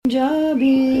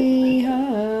Bihari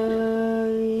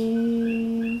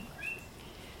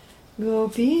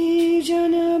Gopi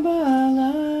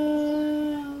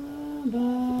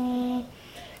Janabalabha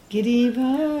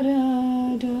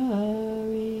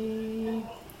Girivardhari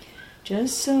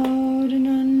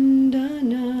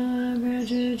Jasodanandana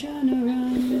Braja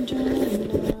Janaranjana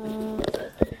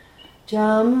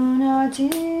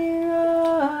Jamunatira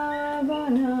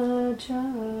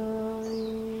Vanachari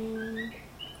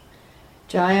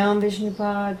Jayam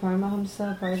Vishnupad Paramahamsa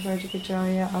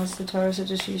Parivrajikacharya Asatara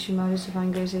Satashi Shrimati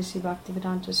Safan Gosesi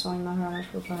Bhaktivedanta Swami Maharaj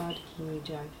Prabhupada Ki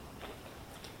Jai.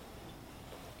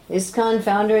 ISKCON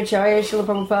founder Acharya Srila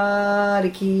Prabhupada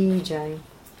Ki Jai.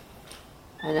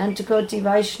 Anantakoti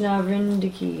Vaishnava Vrinda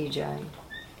Ki Jai.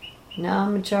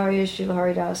 Namacharya Srila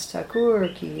Haridas Thakur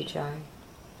Ki Jai.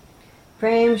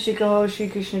 Prem Shri Kaho Shri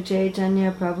Krishna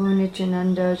Chaitanya Prabhu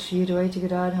Nityananda Shri Advaita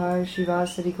Gadadhar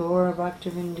Shivasadi Gaura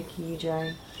Bhaktivinoda Ki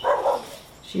Jai.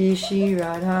 Shri Shri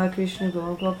Radha Krishna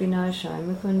Gaur Gopinath Shai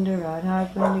Mukunda Radha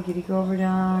Kunda Giri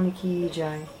Govardhana Ki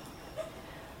Jai.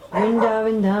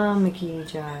 Vrindavan Dham Ki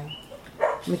Jai.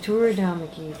 Mathura Dham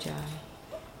Ki Jai.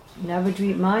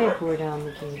 Navadvip Mayapur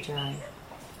Dham Ki Jai.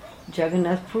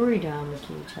 Jagannath Puri Dham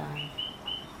Ki Jai.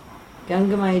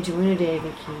 Gangamaya Jamuna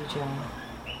Devi Ki Jai.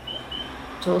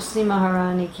 Tulsi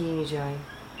Maharani Ki Jai.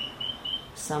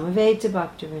 Samaveta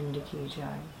Bhaktivinoda Ki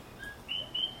Jai.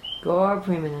 Gaur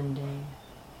Premanande.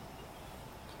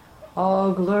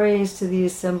 All glories to the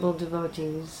assembled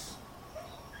devotees.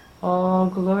 All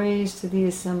glories to the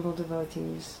assembled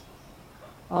devotees.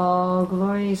 All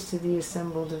glories to the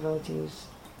assembled devotees.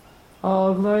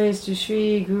 All glories to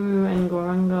Sri Guru and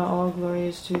Gauranga. All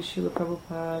glories to Srila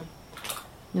Prabhupada.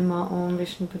 Nama Om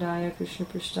Vishnu Padaya Krishna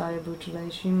Prasthaya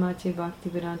Bhutale Srimati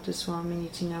Bhaktivedanta Swami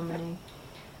Niti Namane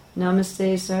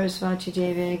Namaste Sarasvati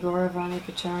Deve Gauravani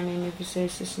Pacharni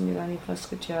Nivasesa Sinivani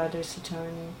Paskachada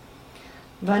Satarni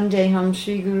Vandeham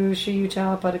Shri Guru Shri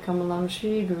Yuta Padakamalam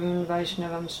Shri Gurun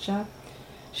Vaishnavamscha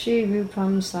Shri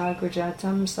Rupam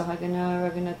Sagrajatam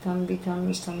Sahagana Raghunatam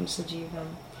Vitam Stam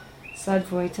Sajivam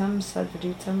Sadvaitam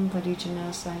Sadvadutam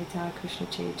Parijana Sahita Krishna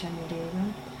Chaitanya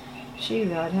Devam Shri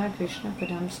Radha Krishna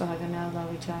Padam Sahagana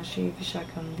Lalita Shri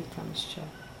Vishakam Vitamscha.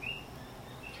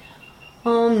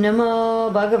 Om Namo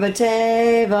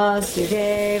Bhagavate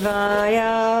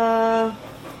Vasudevaya.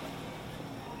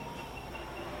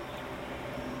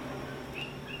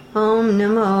 Om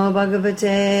Namo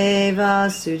Bhagavate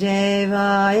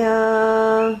Vasudevaya.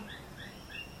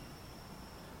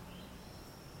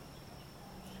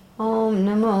 Om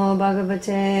Namo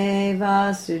Bhagavate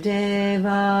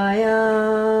Vasudevaya.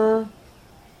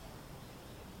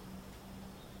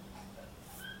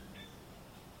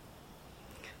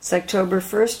 It's October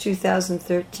 1st,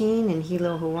 2013 in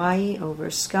Hilo, Hawaii over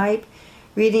Skype.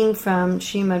 Reading from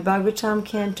Srimad Bhagavatam,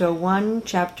 Canto 1,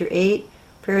 Chapter 8,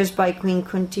 Prayers by Queen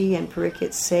Kunti and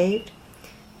Parikit Saved.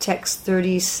 Text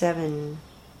 37.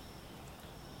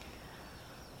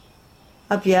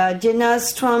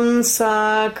 Apyajyanastvam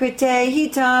sakrite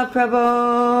hita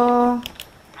prabho.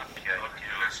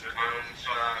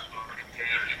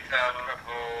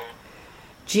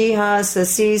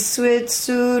 Jihasasi swit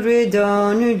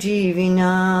suridonu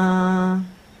jivina.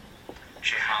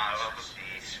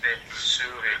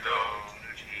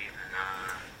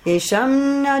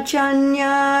 Yesham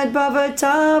nachanyad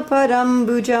bhavata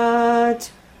parambujat.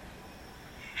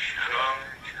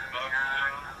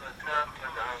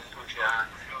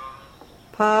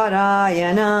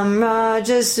 Parayanam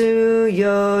rajasu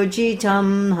yojitam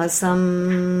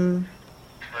hasam.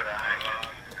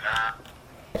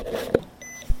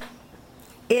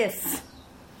 If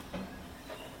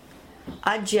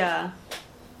Ajya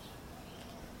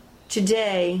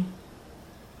today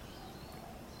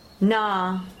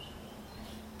Na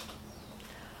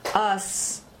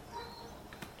us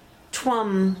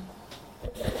Tvam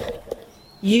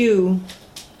you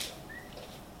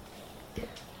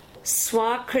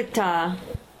Swakrita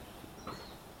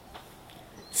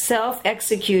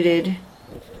self-executed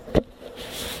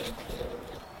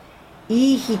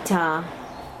Ihita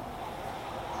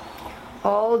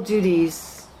all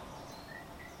duties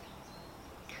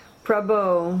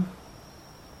Prabho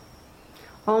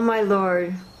O my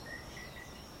Lord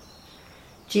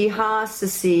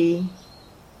Jihasasi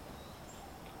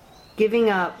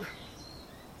giving up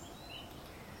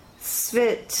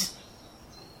Svit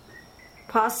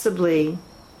possibly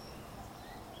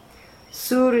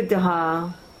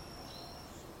Suridaha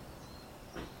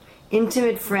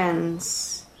intimate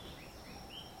friends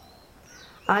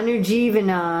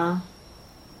Anujivana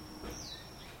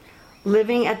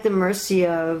living at the mercy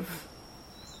of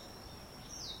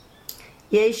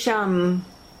Yesham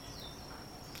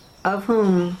of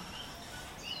whom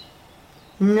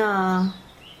na,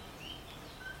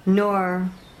 nor,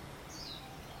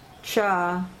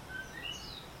 cha,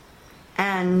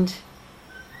 and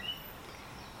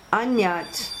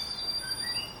anyat,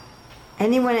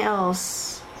 anyone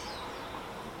else,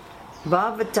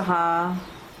 bhavataha,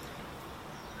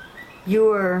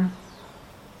 your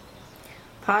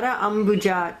pada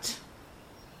ambujat,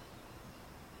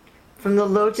 from the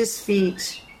lotus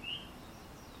feet,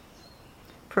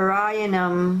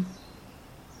 parayanam,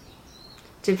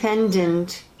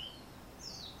 dependent,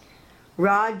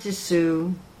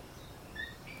 rajasu,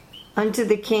 unto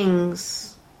the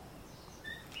kings,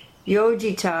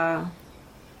 yojita,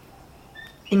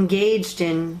 engaged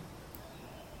in,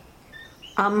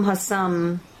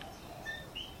 amhasam,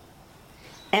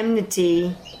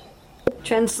 enmity.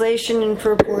 Translation and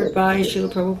purport by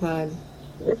Srila Prabhupada.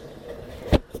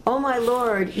 O my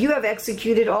Lord, you have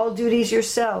executed all duties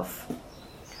yourself.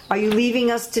 Are you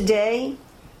leaving us today,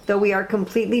 though we are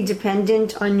completely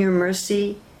dependent on your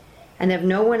mercy and have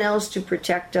no one else to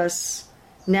protect us,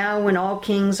 now when all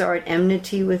kings are at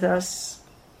enmity with us?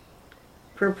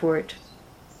 Purport.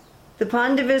 The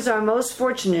Pandavas are most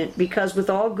fortunate because with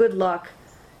all good luck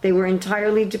they were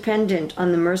entirely dependent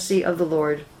on the mercy of the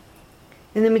Lord.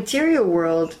 In the material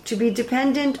world, to be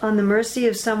dependent on the mercy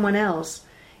of someone else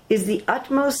is the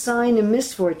utmost sign of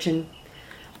misfortune.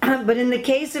 But in the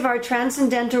case of our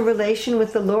transcendental relation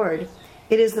with the Lord,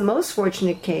 it is the most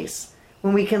fortunate case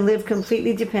when we can live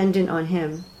completely dependent on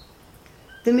Him.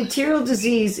 The material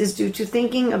disease is due to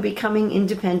thinking of becoming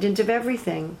independent of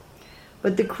everything.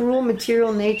 But the cruel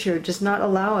material nature does not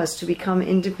allow us to become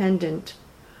independent.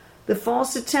 The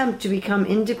false attempt to become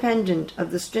independent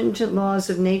of the stringent laws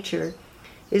of nature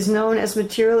is known as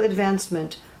material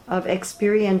advancement of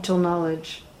experiential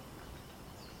knowledge.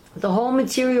 The whole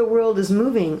material world is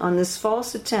moving on this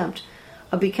false attempt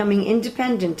of becoming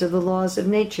independent of the laws of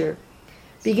nature,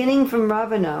 beginning from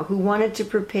Ravana, who wanted to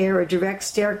prepare a direct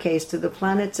staircase to the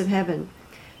planets of heaven,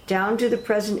 down to the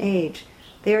present age.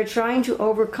 They are trying to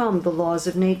overcome the laws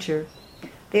of nature.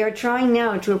 They are trying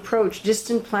now to approach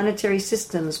distant planetary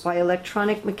systems by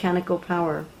electronic mechanical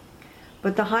power.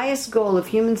 But the highest goal of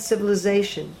human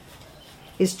civilization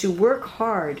is to work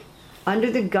hard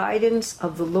under the guidance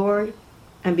of the Lord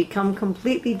and become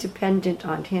completely dependent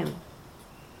on Him.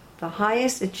 The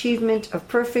highest achievement of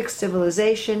perfect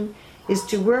civilization is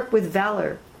to work with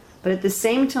valor, but at the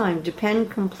same time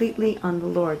depend completely on the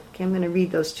Lord. Okay, I'm going to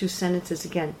read those two sentences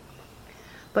again.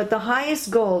 But the highest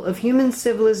goal of human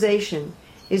civilization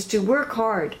is to work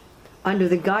hard under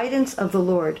the guidance of the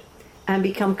Lord and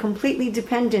become completely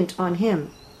dependent on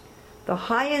Him. The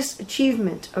highest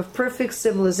achievement of perfect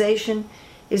civilization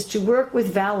is to work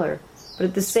with valor, but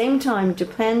at the same time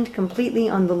depend completely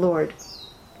on the Lord.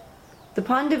 The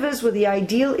Pandavas were the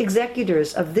ideal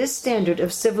executors of this standard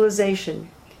of civilization.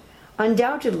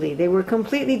 Undoubtedly, they were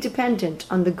completely dependent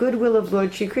on the goodwill of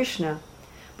Lord Sri Krishna,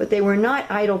 but they were not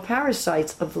idle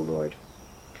parasites of the Lord.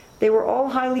 They were all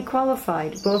highly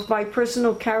qualified, both by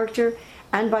personal character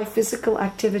and by physical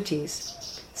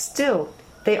activities. Still,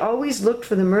 they always looked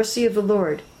for the mercy of the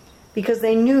Lord, because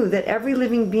they knew that every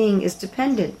living being is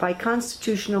dependent by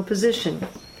constitutional position.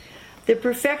 The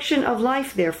perfection of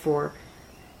life is,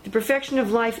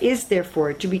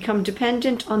 therefore, to become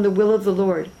dependent on the will of the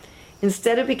Lord,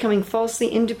 instead of becoming falsely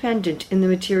independent in the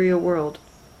material world.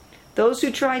 Those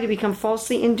who try to become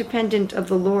falsely independent of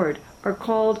the Lord are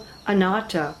called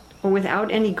anatta, or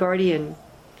without any guardian,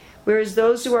 whereas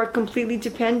those who are completely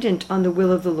dependent on the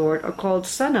will of the Lord are called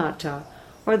sanatta,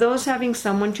 or those having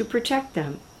someone to protect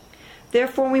them.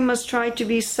 Therefore we must try to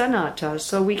be sanatta,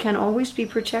 so we can always be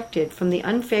protected from the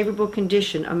unfavorable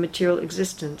condition of material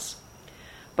existence.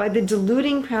 By the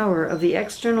deluding power of the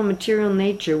external material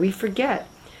nature, we forget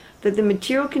that the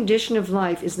material condition of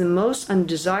life is the most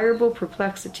undesirable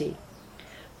perplexity.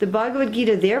 The Bhagavad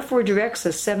Gita therefore directs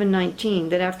us, 7:19,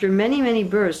 that after many, many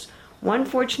births, one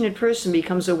fortunate person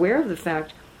becomes aware of the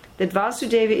fact that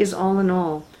Vasudeva is all in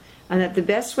all, and that the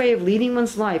best way of leading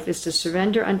one's life is to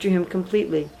surrender unto Him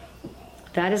completely.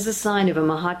 That is a sign of a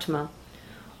Mahatma.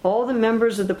 All the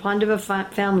members of the Pandava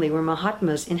family were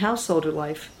Mahatmas in householder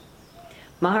life.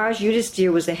 Maharaj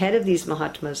Yudhisthira was the head of these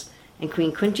Mahatmas, and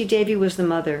Queen Kunti Devi was the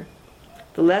mother.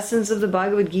 The lessons of the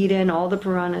Bhagavad Gita and all the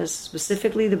Puranas,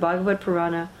 specifically the Bhagavad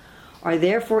Purana, are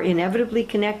therefore inevitably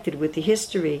connected with the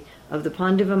history of the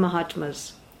Pandava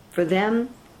Mahatmas. For them,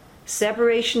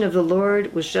 separation of the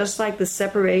Lord was just like the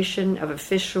separation of a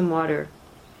fish from water.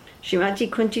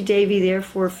 Srimati Kunti Devi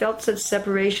therefore felt such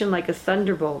separation like a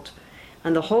thunderbolt,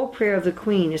 and the whole prayer of the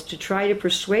Queen is to try to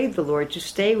persuade the Lord to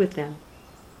stay with them.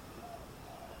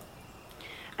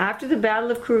 After the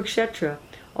battle of Kurukshetra,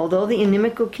 although the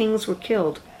inimical kings were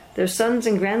killed, their sons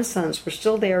and grandsons were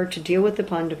still there to deal with the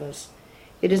Pandavas.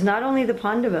 It is not only the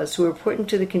Pandavas who are put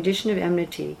into the condition of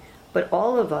enmity, but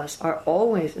all of us are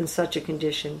always in such a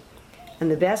condition. And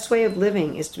the best way of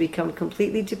living is to become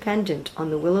completely dependent on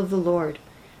the will of the Lord,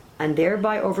 and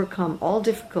thereby overcome all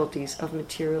difficulties of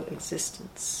material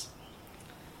existence.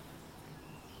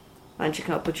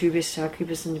 Vanchakalpatrubhyascha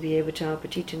kripasindhubhyeva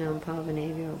patitanam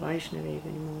pavanebhyo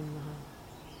vaishnavebhyo namo namaha.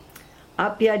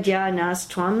 Apyadyanas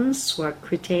tvam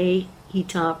swakrite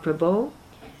hita prabho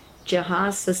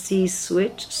jahasasi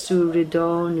swit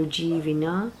surido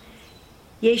nujivina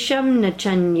yesham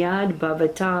nachanyad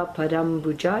bhavata param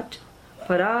bhujat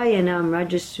parayanam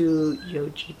rajasu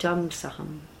yojitam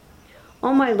saham.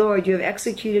 O my Lord, you have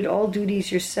executed all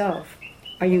duties yourself.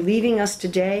 Are you leaving us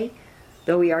today,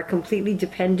 though we are completely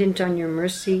dependent on your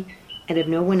mercy and have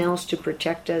no one else to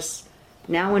protect us,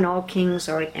 now when all kings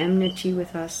are at enmity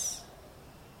with us?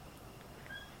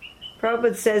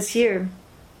 Prabhupada says here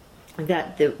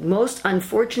that the most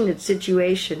unfortunate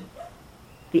situation,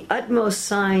 the utmost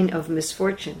sign of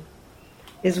misfortune,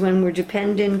 is when we're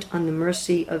dependent on the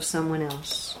mercy of someone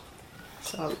else.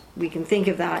 So we can think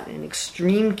of that, an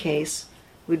extreme case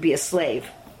would be a slave.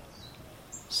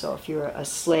 So if you're a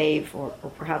slave or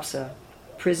perhaps a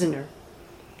prisoner,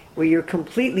 where you're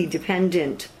completely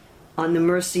dependent on the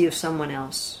mercy of someone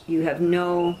else, you have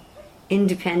no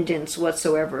independence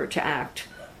whatsoever to act.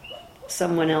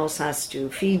 Someone else has to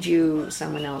feed you,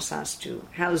 someone else has to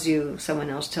house you, someone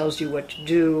else tells you what to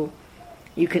do.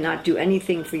 You cannot do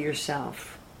anything for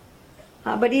yourself.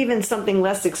 But even something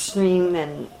less extreme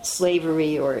than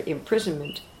slavery or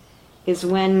imprisonment is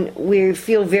when we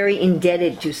feel very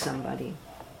indebted to somebody.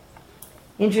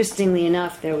 Interestingly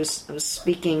enough, I was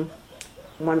speaking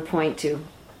at one point to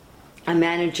a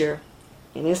manager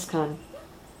in ISKCON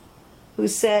who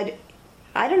said,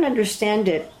 I don't understand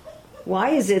it. Why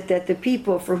is it that the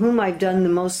people for whom I've done the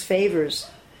most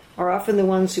favors are often the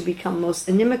ones who become most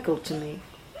inimical to me?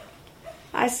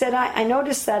 I said, I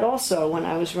noticed that also when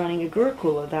I was running a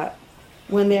Gurukula, that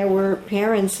when there were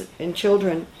parents and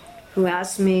children who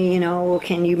asked me, well,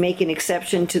 can you make an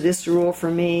exception to this rule for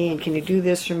me, and can you do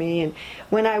this for me? And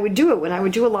when I would do it, when I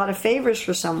would do a lot of favors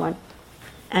for someone,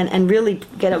 and really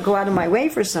go out of my way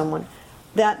for someone,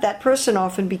 that person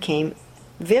often became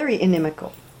very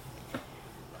inimical.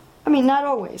 I mean, not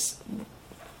always.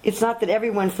 It's not that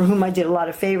everyone for whom I did a lot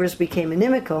of favors became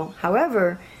inimical.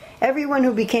 However, everyone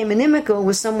who became inimical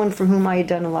was someone for whom I had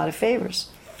done a lot of favors.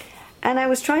 And I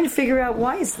was trying to figure out,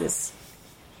 why is this?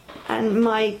 And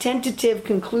my tentative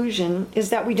conclusion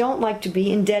is that we don't like to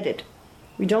be indebted.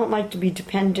 We don't like to be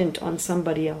dependent on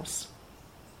somebody else.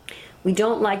 We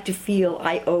don't like to feel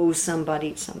I owe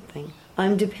somebody something.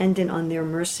 I'm dependent on their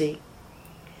mercy.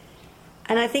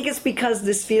 And I think it's because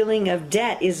this feeling of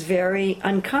debt is very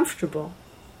uncomfortable.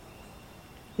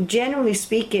 Generally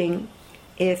speaking,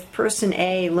 if person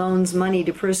A loans money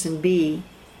to person B,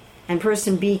 and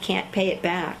person B can't pay it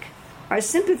back, our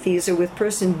sympathies are with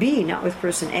person B, not with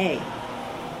person A.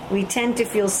 We tend to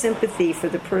feel sympathy for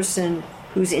the person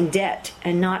who's in debt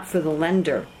and not for the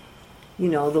lender. The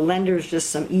lender is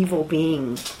just some evil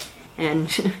being. And,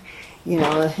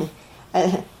 the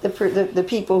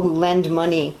people who lend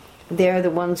money, they're the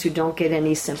ones who don't get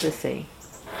any sympathy.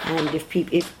 And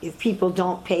if people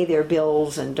don't pay their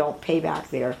bills and don't pay back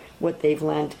what they've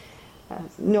lent,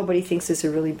 nobody thinks it's a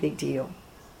really big deal.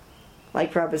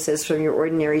 Like Prabhupada says, from your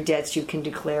ordinary debts you can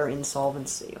declare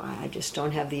insolvency. I just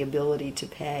don't have the ability to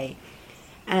pay.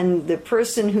 And the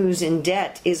person who's in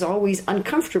debt is always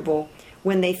uncomfortable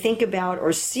when they think about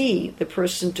or see the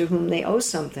person to whom they owe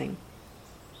something.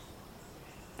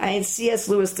 C.S.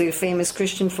 Lewis, the famous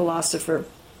Christian philosopher,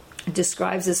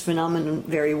 describes this phenomenon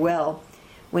very well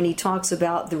when he talks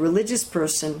about the religious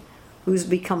person who's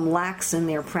become lax in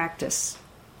their practice.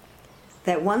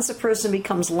 That once a person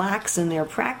becomes lax in their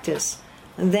practice,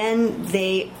 then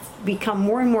they become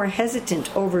more and more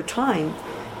hesitant over time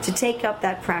to take up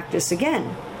that practice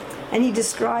again. And he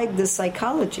described the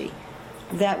psychology,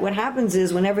 that what happens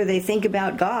is whenever they think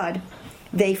about God,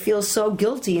 they feel so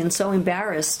guilty and so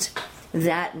embarrassed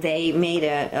that they made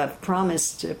a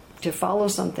promise to follow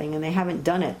something and they haven't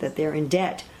done it, that they're in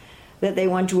debt, that they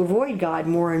want to avoid God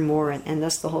more and more, and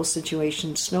thus the whole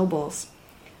situation snowballs.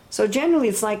 So generally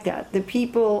it's like that. The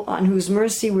people on whose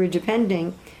mercy we're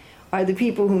depending are the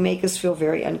people who make us feel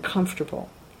very uncomfortable.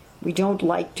 We don't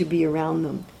like to be around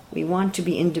them. We want to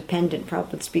be independent.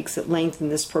 Prabhupada speaks at length in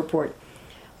this purport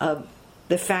of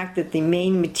the fact that the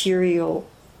main material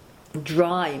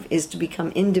drive is to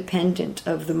become independent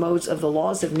of the modes of the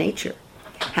laws of nature.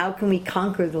 How can we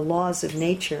conquer the laws of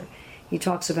nature? He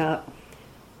talks about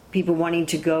people wanting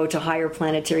to go to higher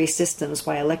planetary systems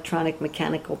by electronic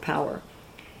mechanical power.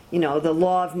 The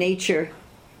law of nature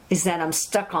is that I'm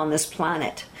stuck on this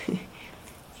planet.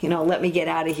 Let me get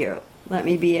out of here. Let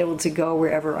me be able to go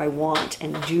wherever I want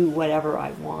and do whatever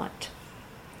I want.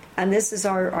 And this is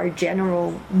our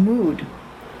general mood.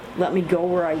 Let me go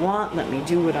where I want. Let me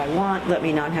do what I want. Let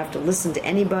me not have to listen to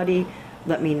anybody.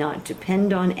 Let me not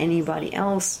depend on anybody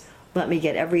else. Let me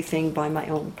get everything by my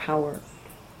own power.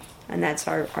 And that's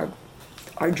our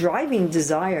driving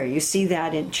desire. You see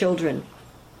that in children.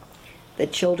 The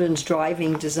children's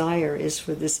driving desire is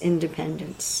for this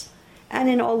independence. And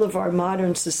in all of our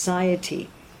modern society,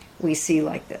 we see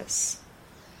like this.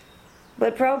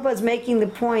 But Prabhupada's making the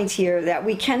point here that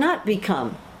we cannot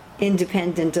become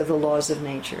independent of the laws of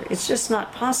nature. It's just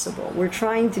not possible. We're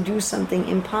trying to do something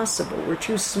impossible. We're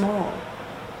too small.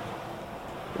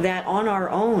 That on our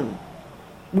own,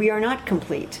 we are not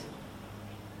complete.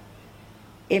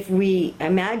 If we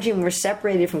imagine we're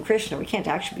separated from Krishna, we can't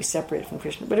actually be separated from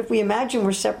Krishna, but if we imagine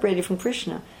we're separated from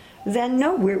Krishna, then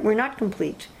no, we're not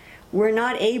complete. We're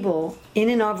not able, in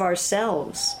and of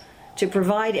ourselves, to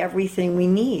provide everything we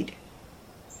need.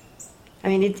 I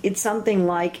mean, it's something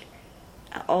like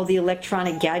all the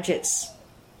electronic gadgets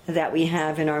that we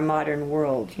have in our modern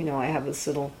world. I have this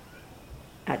little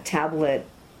tablet,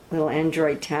 little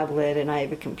Android tablet, and I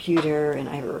have a computer, and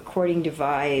I have a recording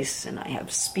device, and I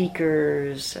have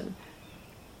speakers, and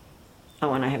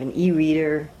I have an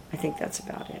e-reader. I think that's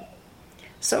about it.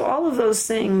 So all of those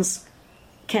things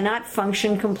cannot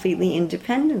function completely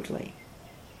independently.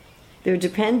 They're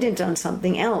dependent on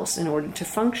something else in order to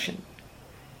function.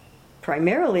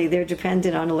 Primarily, they're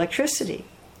dependent on electricity.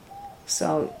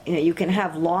 So, you can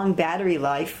have long battery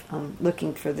life. I'm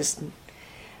looking for this,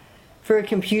 for a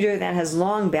computer that has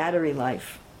long battery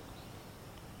life.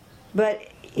 But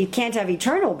you can't have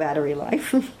eternal battery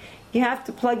life. You have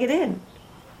to plug it in.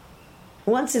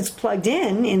 Once it's plugged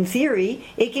in theory,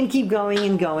 it can keep going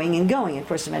and going and going. Of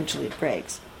course, eventually it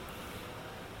breaks.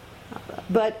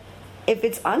 But if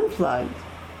it's unplugged,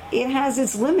 it has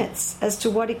its limits as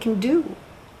to what it can do.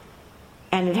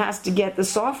 And it has to get the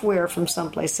software from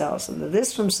someplace else, and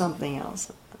this from something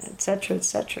else, etc.,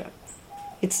 etc.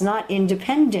 It's not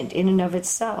independent in and of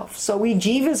itself. So we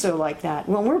jivas are like that.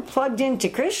 When we're plugged into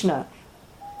Krishna,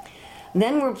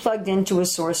 then we're plugged into a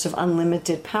source of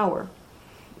unlimited power.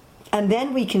 And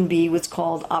then we can be what's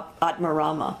called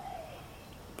Atmarama,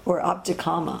 or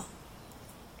Aptakama.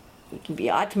 We can be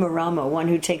Atmarama, one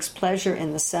who takes pleasure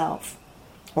in the self,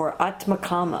 or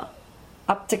Atmakama,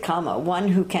 Aptakama, one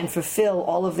who can fulfill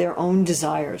all of their own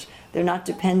desires. They're not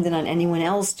dependent on anyone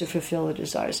else to fulfill their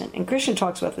desires. And Krishna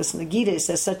talks about this in the Gita. He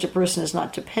says such a person is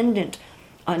not dependent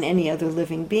on any other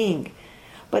living being.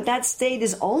 But that state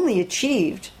is only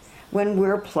achieved when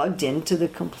we're plugged into the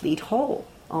complete whole.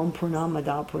 Om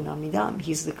Purnamada Purnamidam.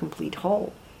 He's the complete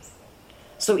whole.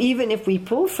 So even if we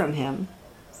pull from him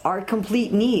our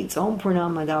complete needs, Om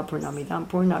Purnamada Purnamidam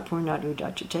Purnat Purnat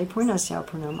Udachate Purnasya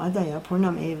Purnamadaya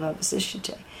Purnam Eva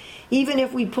Vasishyate. Even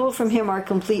if we pull from him our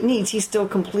complete needs, he's still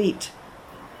complete.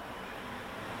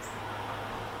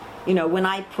 When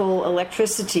I pull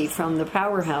electricity from the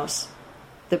powerhouse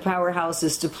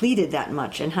is depleted that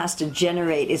much and has to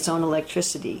generate its own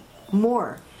electricity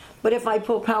more. But if I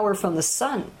pull power from the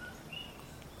sun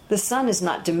is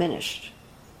not diminished.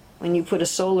 When you put a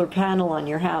solar panel on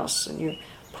your house and you're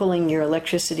pulling your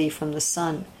electricity from the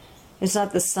sun, it's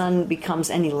not the sun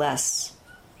becomes any less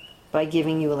by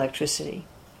giving you electricity.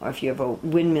 Or if you have a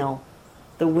windmill,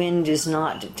 the wind is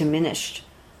not diminished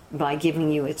by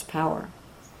giving you its power.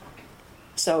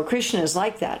 So Krishna is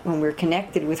like that. When we're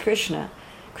connected with Krishna,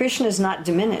 Krishna is not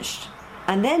diminished.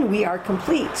 And then we are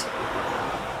complete.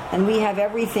 And we have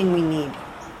everything we need.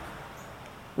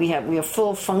 We have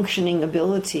full functioning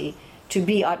ability to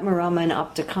be Atmarama and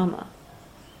Aptakama,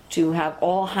 to have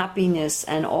all happiness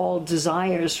and all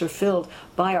desires fulfilled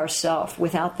by ourselves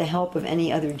without the help of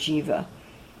any other jiva,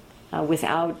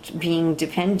 without being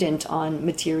dependent on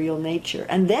material nature.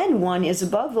 And then one is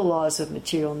above the laws of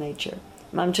material nature.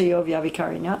 Mamcha yovya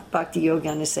vikarina, bhakti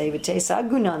yogana sevate,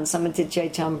 sagunan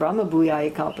samatitchaitam brahma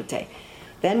bhuyaya kalpate.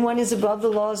 Then one is above the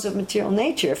laws of material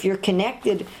nature. If you're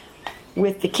connected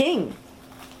with the king,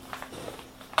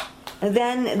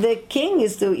 then the king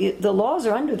is the laws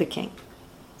are under the king.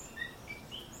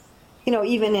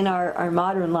 Even in our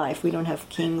modern life, we don't have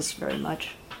kings very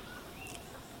much.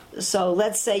 So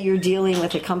let's say you're dealing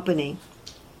with a company.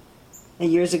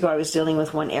 Years ago I was dealing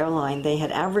with one airline. They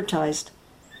had advertised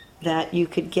that you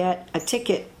could get a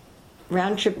ticket,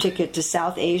 round-trip ticket to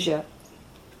South Asia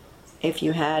if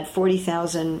you had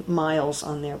 40,000 miles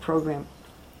on their program.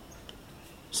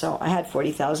 So I had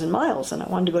 40,000 miles, and I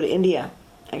wanted to go to India.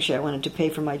 Actually, I wanted to pay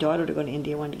for my daughter to go to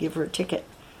India. I wanted to give her a ticket.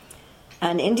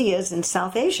 And India's in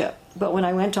South Asia. But when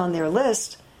I went on their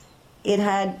list, it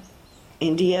had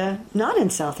India not in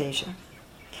South Asia.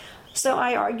 So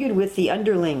I argued with the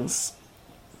underlings,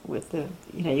 with the,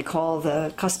 you call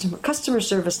the customer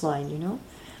service line,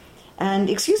 And,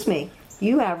 excuse me,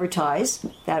 you advertise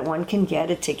that one can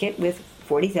get a ticket with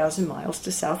 40,000 miles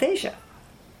to South Asia.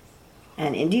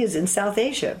 And India's in South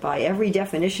Asia. By every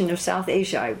definition of South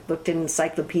Asia, I looked in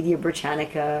Encyclopedia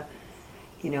Britannica,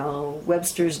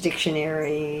 Webster's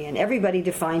Dictionary, and everybody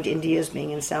defined India as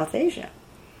being in South Asia.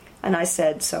 And I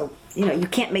said, so, you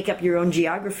can't make up your own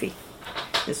geography.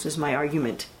 This was my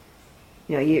argument.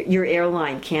 Your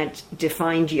airline can't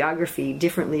define geography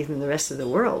differently than the rest of the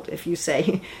world. If you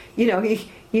say,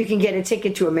 you can get a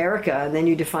ticket to America and then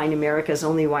you define America as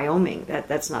only Wyoming,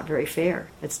 that's not very fair.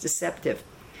 It's deceptive.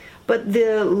 But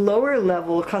the lower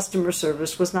level customer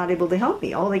service was not able to help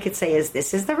me. All they could say is,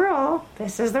 this is the rule,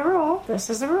 this is the rule, this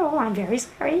is the rule, I'm very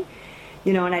sorry.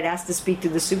 And I'd ask to speak to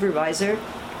the supervisor,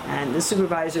 and the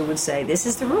supervisor would say, this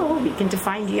is the rule, we can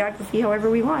define geography however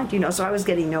we want, so I was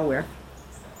getting nowhere.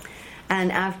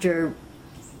 And after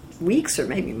weeks or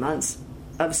maybe months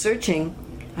of searching,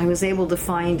 I was able to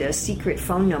find a secret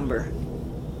phone number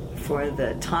for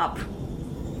the top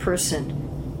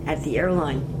person at the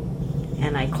airline.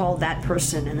 And I called that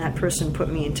person, and that person put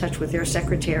me in touch with their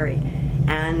secretary.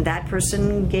 And that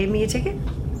person gave me a ticket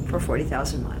for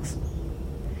 40,000 miles.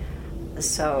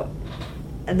 So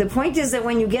the point is that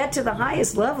when you get to the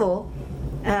highest level,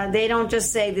 they don't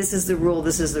just say, this is the rule,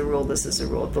 this is the rule, this is the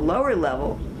rule. At the lower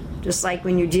level, just like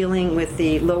when you're dealing with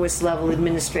the lowest level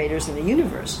administrators in the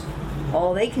universe,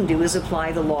 all they can do is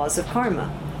apply the laws of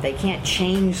karma. They can't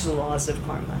change the laws of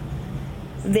karma.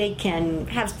 They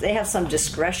have some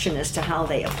discretion as to how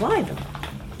they apply them.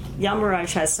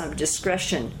 Yamaraj has some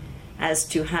discretion as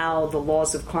to how the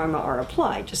laws of karma are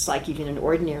applied, just like even an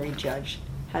ordinary judge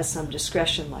has some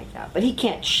discretion like that. But he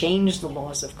can't change the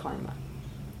laws of karma.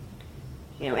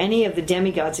 Any of the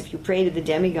demigods, if you pray to the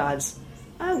demigods,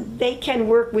 they can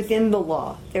work within the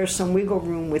law. There's some wiggle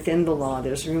room within the law.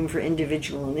 There's room for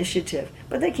individual initiative,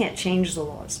 but they can't change the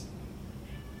laws.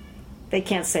 They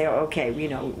can't say, okay,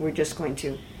 we're just going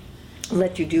to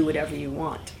let you do whatever you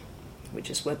want, which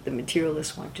is what the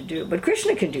materialists want to do. But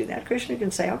Krishna can do that. Krishna can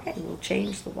say, okay, we'll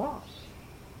change the law.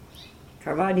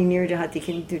 Karvadi nirdahati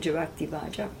kintu javakti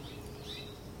vaja.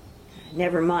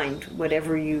 Never mind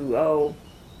whatever you owe.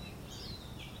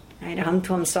 Aham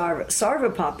tvam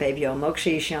sarva papebhyo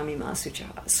moksha yishyami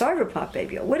masucha. Sarva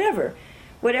papebhyo,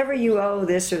 whatever you owe,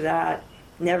 this or that,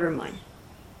 never mind.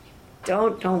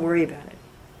 Don't worry about it.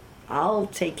 I'll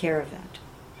take care of that.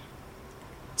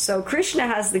 So Krishna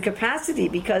has the capacity,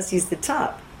 because he's the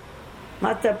top.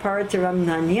 Mata parataram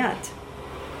nanyat.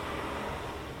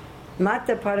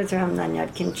 Mata parataram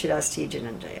nanyat kinchirasti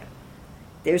janandaya.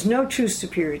 There's no true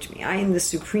superior to me. I am the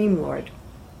Supreme Lord.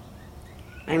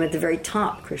 I am at the very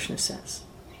top, Krishna says.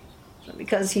 So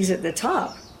because he's at the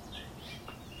top,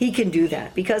 he can do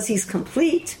that. Because he's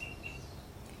complete,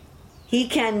 he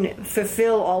can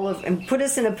fulfill and put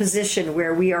us in a position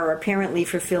where we are apparently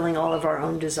fulfilling all of our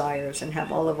own desires and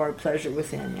have all of our pleasure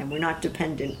within, and we're not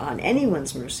dependent on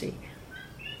anyone's mercy.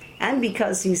 And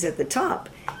because he's at the top,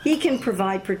 he can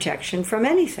provide protection from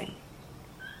anything.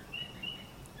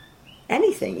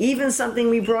 Anything, even something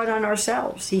we brought on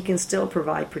ourselves, he can still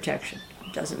provide protection.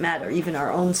 It doesn't matter, even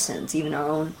our own sins, even our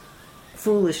own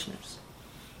foolishness.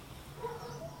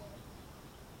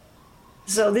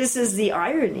 So this is the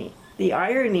irony. The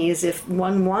irony is, if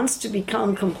one wants to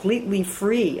become completely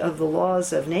free of the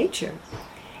laws of nature,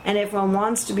 and if one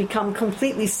wants to become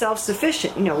completely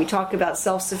self-sufficient, we talk about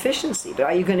self-sufficiency, but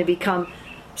are you going to become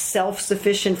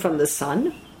self-sufficient from the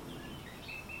sun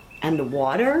and the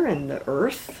water and the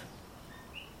earth?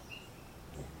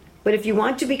 But if you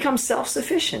want to become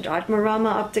self-sufficient,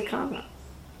 Atmarama Aptakama,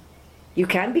 you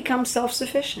can become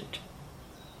self-sufficient.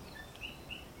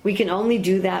 We can only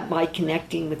do that by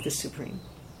connecting with the Supreme.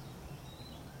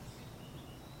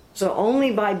 So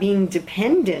only by being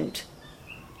dependent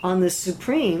on the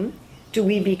Supreme do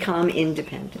we become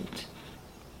independent.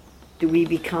 Do we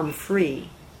become free?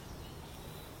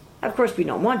 Of course, we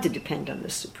don't want to depend on the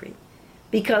Supreme,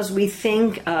 because we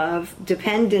think of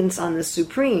dependence on the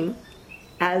Supreme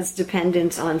as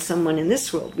dependence on someone in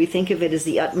this world. We think of it as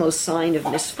the utmost sign of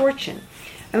misfortune.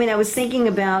 I was thinking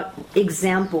about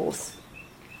examples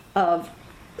of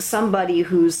somebody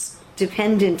who's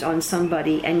dependent on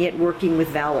somebody and yet working with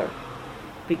valor.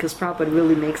 Because Prabhupada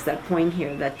really makes that point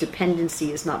here, that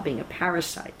dependency is not being a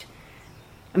parasite.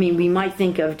 We might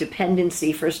think of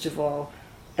dependency, first of all,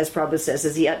 as Prabhupada says,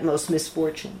 is the utmost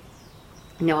misfortune.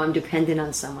 No, I'm dependent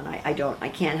on someone. I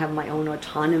can't have my own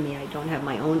autonomy. I don't have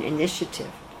my own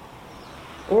initiative.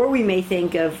 Or we may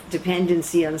think of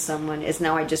dependency on someone as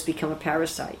now I just become a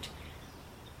parasite.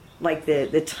 Like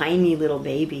the tiny little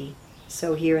baby.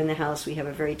 So here in the house we have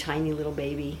a very tiny little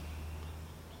baby.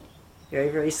 Very,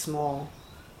 very small.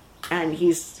 And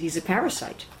he's a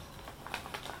parasite.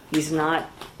 He's not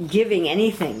giving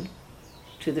anything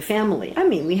to the family. I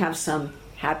mean, we have some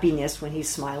happiness when he's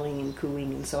smiling and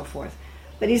cooing and so forth.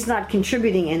 But he's not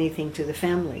contributing anything to the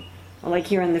family. Like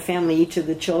here in the family, each of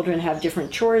the children have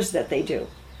different chores that they do.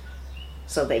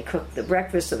 So they cook the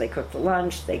breakfast, so they cook the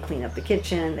lunch, they clean up the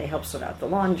kitchen, they help sort out the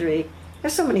laundry.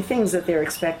 There's so many things that they're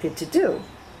expected to do.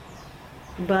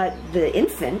 But the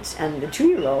infant and the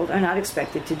 2-year-old are not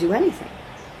expected to do anything.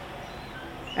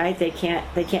 Right? They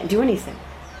can't do anything.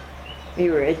 We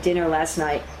were at dinner last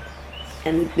night,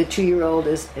 and the 2-year-old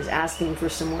is asking for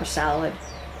some more salad.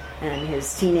 And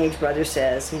his teenage brother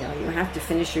says, you have to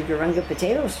finish your Garunga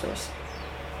potatoes first.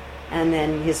 And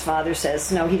then his father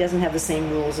says, no, he doesn't have the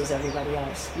same rules as everybody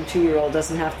else. The 2-year-old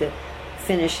doesn't have to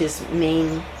finish his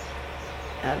main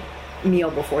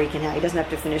meal before he can have. He doesn't have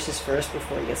to finish his first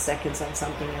before he gets seconds on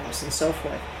something else, and so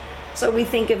forth. So we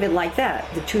think of it like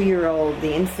that. The 2-year-old,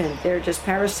 the infant, they're just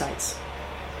parasites.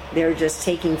 They're just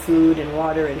taking food and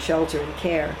water and shelter and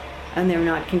care, and they're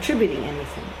not contributing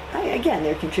anything. Again,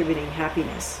 they're contributing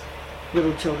happiness.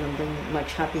 Little children bring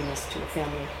much happiness to a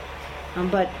family.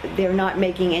 But they're not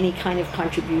making any kind of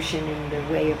contribution in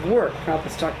the way of work.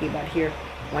 Prabhupada's talking about here,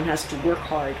 one has to work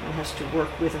hard, one has to work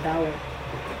with valor.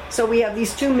 So we have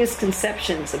these two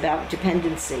misconceptions about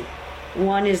dependency.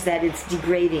 One is that it's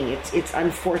degrading, it's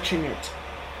unfortunate.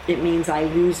 It means I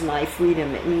lose my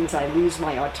freedom, it means I lose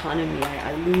my autonomy,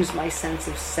 I lose my sense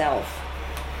of self.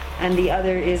 And the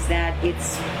other is that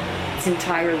it's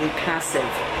entirely passive.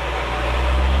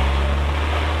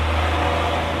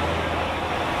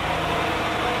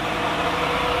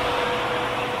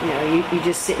 You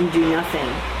just sit and do nothing,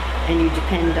 and you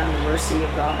depend on the mercy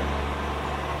of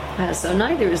God. So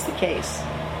neither is the case.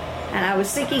 And I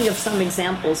was thinking of some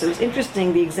examples. It was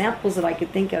interesting, the examples that I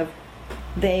could think of,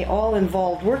 they all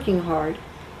involved working hard,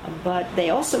 but they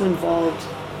also involved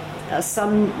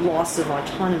some loss of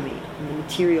autonomy in the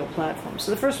material platform.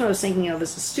 So the first one I was thinking of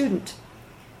is a student.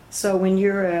 So when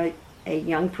you're a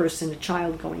young person, a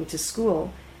child going to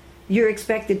school, you're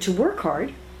expected to work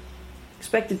hard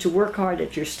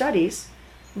at your studies,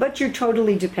 but you're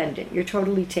totally dependent. You're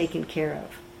totally taken care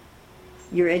of.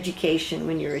 Your education,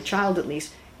 when you're a child at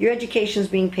least, your education is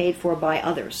being paid for by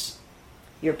others.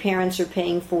 Your parents are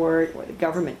paying for it, or the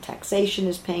government taxation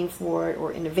is paying for it,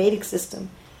 or in a Vedic system,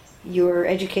 your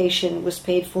education was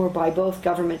paid for by both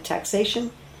government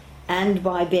taxation and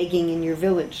by begging in your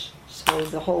village. So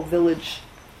the whole village,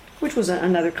 which was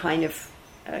another kind of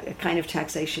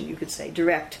taxation, you could say,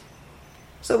 direct.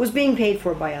 So it was being paid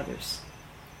for by others.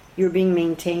 You're being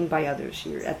maintained by others.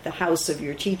 You're at the house of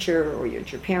your teacher, or you're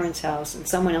at your parents' house, and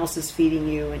someone else is feeding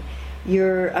you. And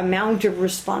your amount of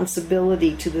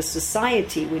responsibility to the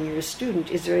society when you're a student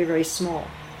is very, very small.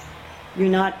 You're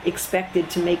not expected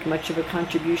to make much of a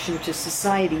contribution to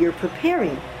society. You're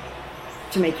preparing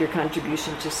to make your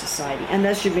contribution to society, and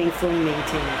thus you're being fully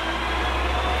maintained.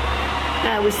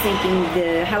 I was thinking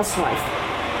the housewife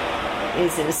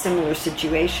is in a similar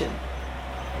situation,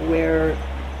 where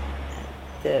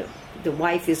the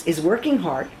wife is working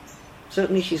hard.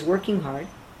 Certainly she's working hard,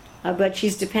 but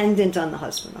she's dependent on the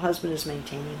husband. The husband is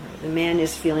maintaining her. The man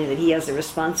is feeling that he has a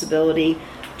responsibility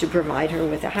to provide her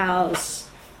with a house,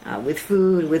 with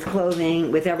food, with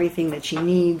clothing, with everything that she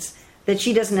needs, that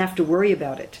she doesn't have to worry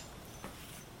about it.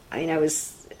 I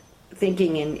was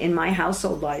thinking in my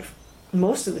household life,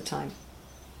 most of the time,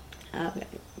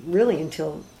 really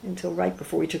until right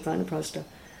before we took Vanaprastha,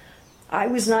 I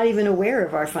was not even aware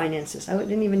of our finances. I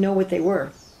didn't even know what they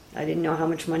were. I didn't know how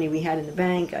much money we had in the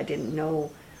bank. I didn't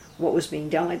know what was being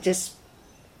done.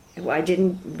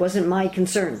 Wasn't my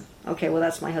concern. Okay, well,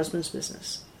 that's my husband's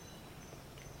business.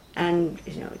 And,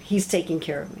 he's taking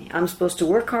care of me. I'm supposed to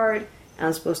work hard,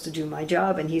 I'm supposed to do my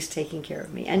job, and he's taking care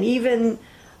of me. And even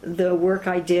the work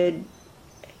I did,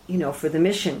 for the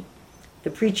mission, the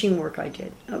preaching work I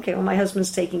did. Okay, well, my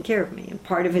husband's taking care of me. And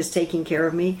part of his taking care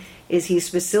of me is he's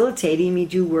facilitating me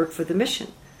do work for the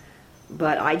mission.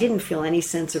 But I didn't feel any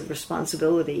sense of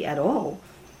responsibility at all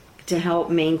to help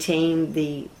maintain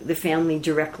the family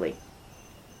directly.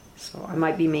 So I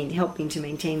might be helping to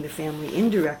maintain the family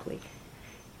indirectly.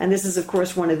 And this is, of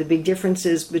course, one of the big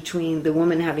differences between the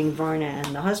woman having Varna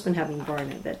and the husband having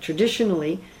Varna, that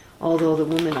traditionally, although the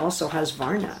woman also has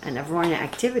Varna and Varna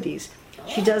activities,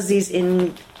 she does these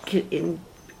in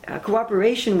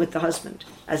cooperation with the husband,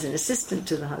 as an assistant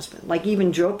to the husband. Like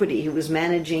even Draupadi, who was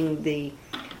managing the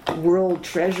world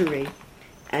treasury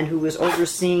and who was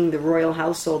overseeing the royal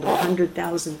household of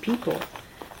 100,000 people,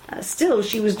 still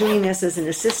she was doing this as an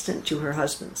assistant to her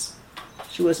husband's.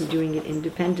 She wasn't doing it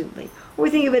independently. Or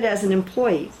think of it as an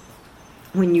employee.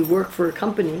 When you work for a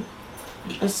company,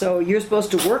 so you're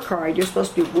supposed to work hard, you're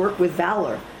supposed to work with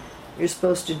valor, you're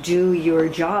supposed to do your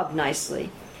job nicely.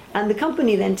 And the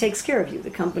company then takes care of you.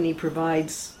 The company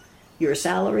provides your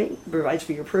salary, provides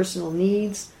for your personal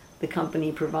needs. The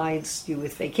company provides you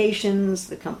with vacations.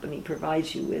 The company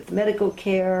provides you with medical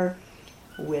care,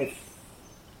 with,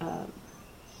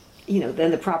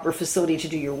 then the proper facility to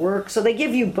do your work. So they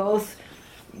give you both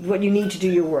what you need to do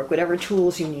your work, whatever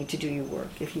tools you need to do your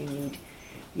work. If you need,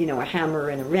 a hammer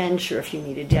and a wrench, or if you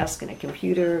need a desk and a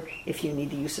computer, if you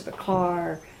need the use of a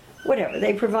car, whatever.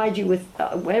 They provide you with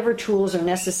whatever tools are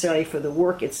necessary for the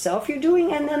work itself you're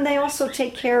doing, and then they also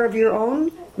take care of your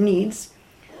own needs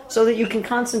so that you can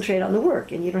concentrate on the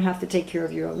work and you don't have to take care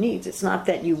of your own needs. It's not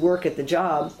that you work at the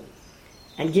job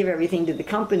and give everything to the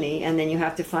company and then you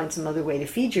have to find some other way to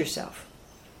feed yourself.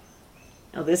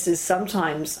 Now, this is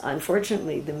sometimes,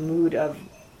 unfortunately, the mood of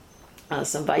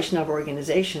some Vaishnava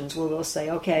organizations where they'll say,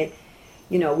 okay,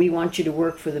 we want you to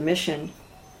work for the mission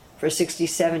for 60,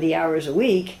 70 hours a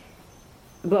week,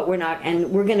 but we're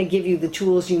going to give you the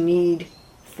tools you need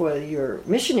for your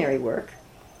missionary work,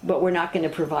 but we're not going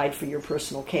to provide for your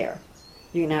personal care.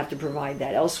 You're going to have to provide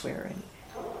that elsewhere.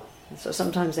 And so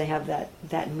sometimes they have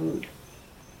that mood.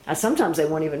 Sometimes they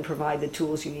won't even provide the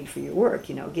tools you need for your work.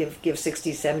 Give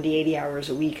 60, 70, 80 hours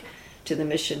a week to the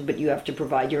mission, but you have to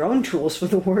provide your own tools for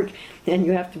the work, and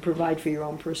you have to provide for your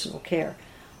own personal care.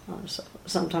 So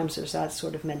sometimes there's that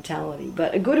sort of mentality.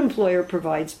 But a good employer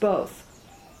provides both.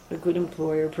 A good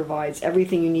employer provides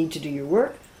everything you need to do your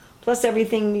work, plus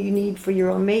everything you need for your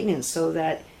own maintenance, so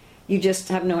that you just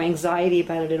have no anxiety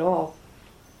about it at all.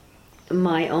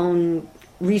 My own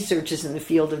research is in the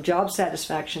field of job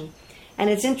satisfaction, and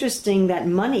it's interesting that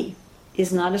money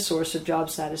is not a source of job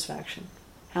satisfaction,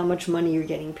 how much money you're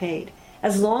getting paid.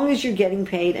 As long as you're getting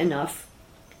paid enough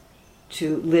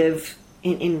to live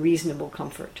in reasonable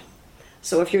comfort.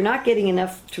 So if you're not getting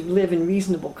enough to live in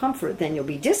reasonable comfort, then you'll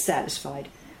be dissatisfied.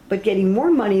 But getting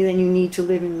more money than you need to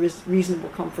live in reasonable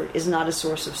comfort is not a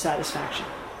source of satisfaction.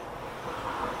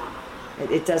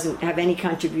 It doesn't have any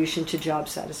contribution to job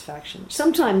satisfaction.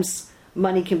 Sometimes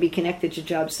money can be connected to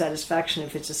job satisfaction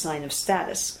if it's a sign of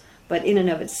status, but in and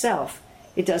of itself,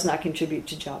 it does not contribute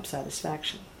to job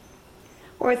satisfaction.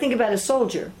 Or I think about a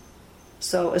soldier.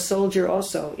 So a soldier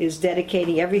also is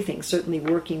dedicating everything, certainly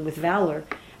working with valor,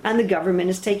 and the government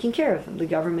is taking care of them. The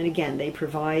government, again, they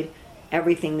provide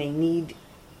everything they need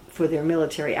for their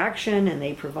military action, and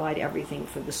they provide everything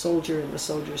for the soldier and the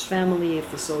soldier's family. If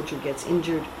the soldier gets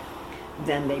injured,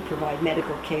 then they provide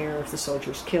medical care. If the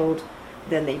soldier's killed,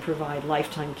 then they provide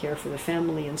lifetime care for the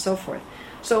family, and so forth.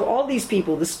 So all these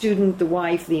people, the student, the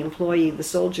wife, the employee, the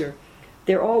soldier,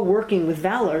 they're all working with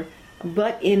valor,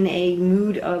 but in a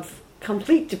mood of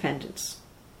complete dependence.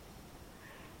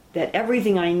 That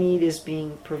everything I need is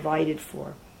being provided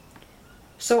for.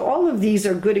 So all of these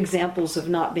are good examples of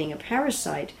not being a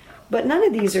parasite, but none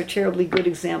of these are terribly good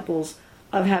examples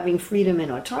of having freedom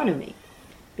and autonomy.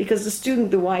 Because the student,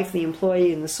 the wife, the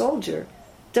employee, and the soldier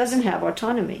doesn't have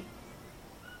autonomy.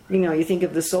 You think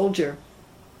of the soldier,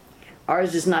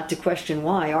 ours is not to question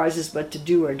why, ours is but to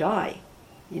do or die.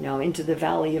 Into the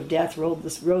valley of death rode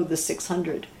the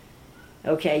 600.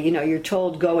 Okay, you're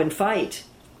told go and fight.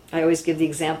 I always give the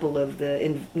example of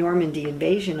the Normandy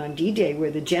invasion on D-Day,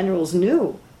 where the generals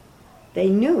knew that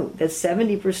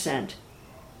 70%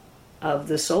 of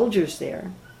the soldiers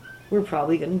there were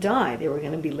probably going to die. They were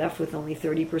going to be left with only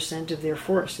 30% of their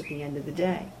force at the end of the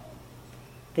day.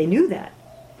 They knew that.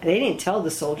 They didn't tell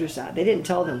the soldiers that. They didn't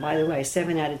tell them, by the way,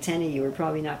 7 out of 10 of you are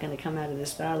probably not going to come out of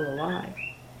this battle alive.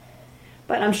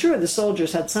 But I'm sure the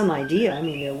soldiers had some idea.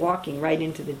 They're walking right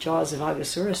into the jaws of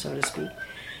Aghasura, so to speak.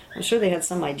 I'm sure they had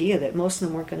some idea that most of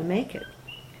them weren't going to make it.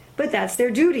 But that's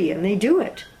their duty, and they do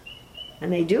it.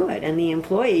 And the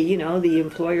employee, the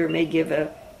employer may give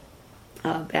a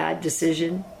bad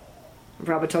decision.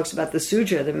 Prabhupada talks about the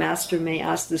Sudra. The master may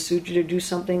ask the Sudra to do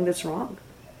something that's wrong.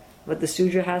 But the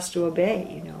Sudra has to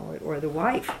obey, or the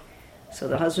wife. So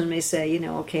the husband may say,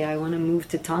 okay, I want to move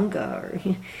to Tanga,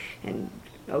 and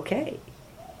okay,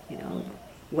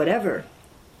 whatever.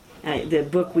 The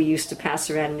book we used to pass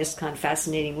around in ISKCON,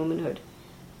 Fascinating Womanhood,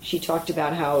 she talked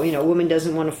about how, a woman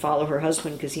doesn't want to follow her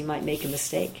husband because he might make a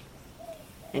mistake.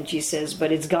 And she says,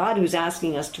 but it's God who's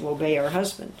asking us to obey our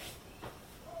husband.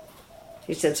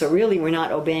 She said, so really we're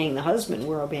not obeying the husband,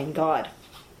 we're obeying God.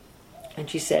 And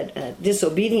she said,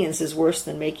 disobedience is worse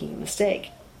than making a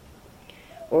mistake.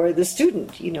 Or the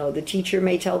student, the teacher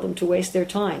may tell them to waste their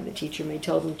time. The teacher may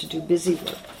tell them to do busy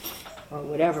work or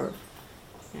whatever.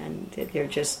 And they're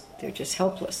just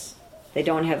helpless. They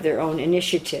don't have their own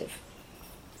initiative.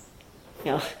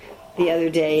 The other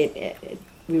day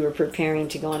we were preparing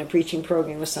to go on a preaching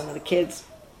program with some of the kids.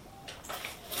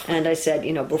 And I said,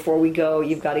 before we go,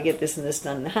 you've got to get this and this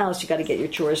done in the house. You've got to get your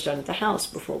chores done at the house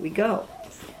before we go.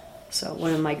 So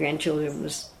one of my grandchildren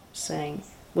was saying,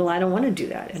 well, I don't want to do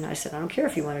that. And I said, I don't care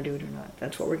if you want to do it or not.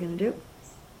 That's what we're going to do.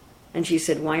 And she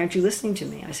said, why aren't you listening to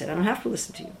me? I said, I don't have to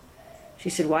listen to you. She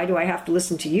said, why do I have to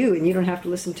listen to you and you don't have to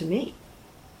listen to me?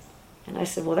 And I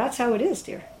said, well, that's how it is,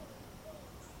 dear.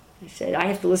 I said, I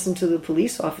have to listen to the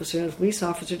police officer, and the police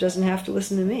officer doesn't have to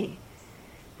listen to me.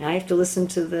 And I have to listen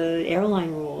to the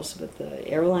airline rules, but the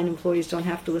airline employees don't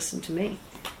have to listen to me.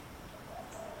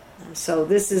 And so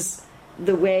this is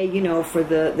the way, for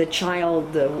the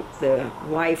child, the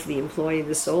wife, the employee,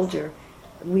 the soldier,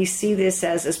 we see this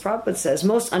as Prabhupada says,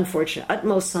 most unfortunate,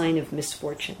 utmost sign of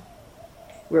misfortune,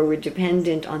 where we're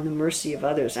dependent on the mercy of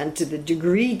others. And to the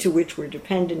degree to which we're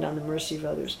dependent on the mercy of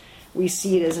others, we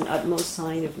see it as an utmost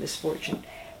sign of misfortune.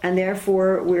 And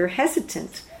therefore, we're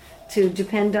hesitant to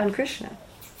depend on Krishna.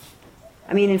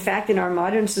 I mean, in fact, in our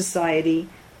modern society,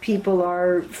 people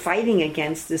are fighting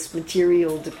against this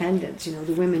material dependence.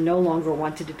 The women no longer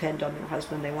want to depend on their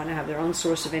husband. They want to have their own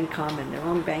source of income and their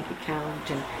own bank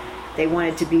account, and they want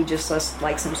it to be just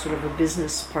like some sort of a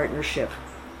business partnership.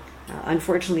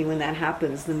 Unfortunately, when that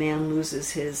happens, the man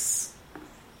loses his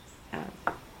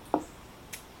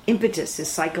impetus, his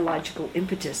psychological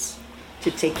impetus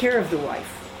to take care of the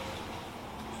wife.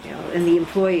 And the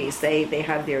employees, they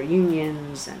have their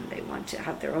unions and they want to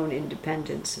have their own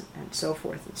independence and so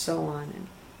forth and so on. And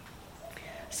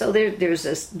so there's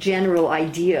this general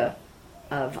idea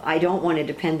of, I don't want to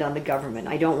depend on the government.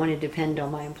 I don't want to depend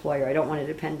on my employer. I don't want to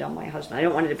depend on my husband. I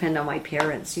don't want to depend on my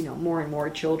parents. More and more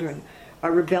children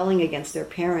are rebelling against their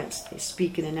parents. They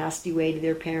speak in a nasty way to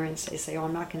their parents. They say,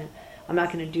 I'm not going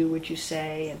to do what you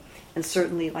say. And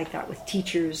certainly like that with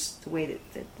teachers, the way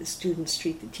that the students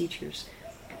treat the teachers.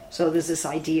 So there's this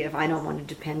idea of, I don't want to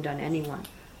depend on anyone.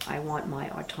 I want my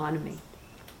autonomy.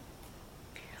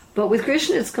 But with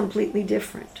Krishna, it's completely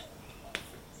different.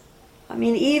 I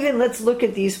mean, even let's look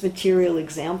at these material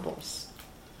examples.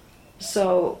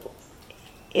 So,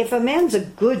 if a man's a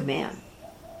good man,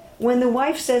 when the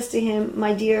wife says to him,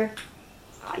 my dear,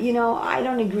 I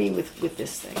don't agree with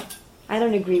this thing. I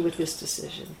don't agree with this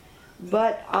decision.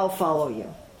 But I'll follow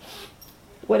you.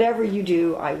 Whatever you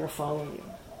do, I will follow you.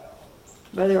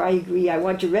 Whether I agree, I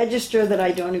want to register that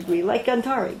I don't agree. Like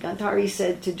Gantari. Gantari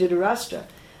said to Dhritarashtra,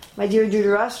 my dear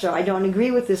Dhritarashtra, I don't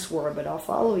agree with this war, but I'll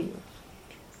follow you.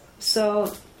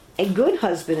 So a good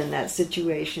husband in that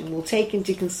situation will take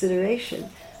into consideration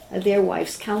their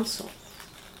wife's counsel.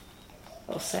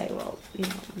 They'll say, well,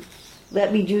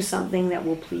 let me do something that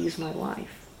will please my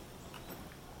wife.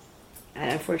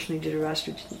 And unfortunately,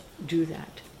 Dhritarashtra didn't do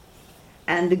that.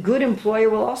 And the good employer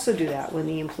will also do that. When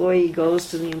the employee goes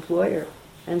to the employer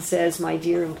and says, my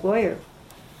dear employer,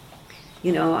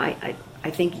 I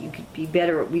think we'd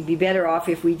be better off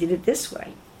if we did it this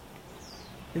way.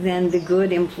 Then the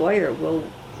good employer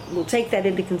will take that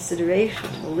into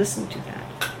consideration, will listen to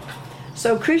that.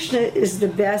 So Krishna is the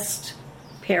best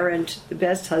parent, the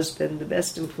best husband, the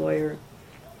best employer,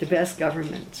 the best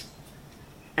government.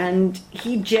 And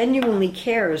he genuinely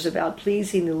cares about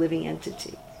pleasing the living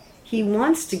entity. He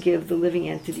wants to give the living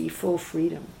entity full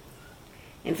freedom.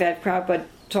 In fact, Prabhupada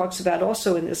talks about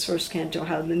also in this first canto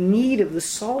how the need of the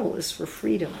soul is for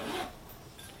freedom.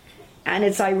 And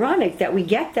it's ironic that we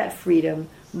get that freedom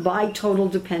by total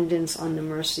dependence on the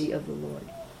mercy of the Lord.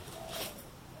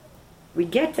 We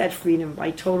get that freedom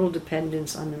by total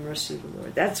dependence on the mercy of the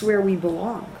Lord. That's where we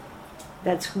belong.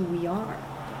 That's who we are.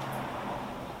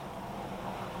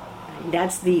 And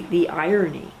that's the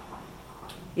irony.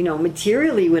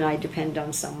 Materially, when I depend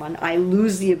on someone, I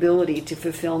lose the ability to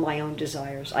fulfill my own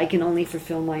desires. I can only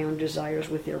fulfill my own desires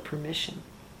with their permission.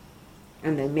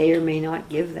 And they may or may not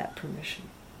give that permission,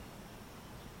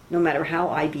 no matter how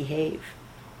I behave.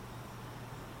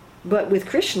 But with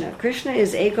Krishna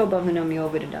is Eko Bhavanam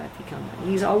Yovedadati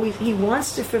Kama. He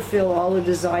wants to fulfill all the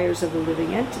desires of the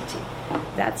living entity.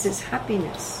 That's his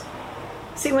happiness.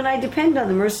 See, when I depend on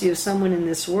the mercy of someone in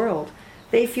this world,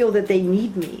 they feel that they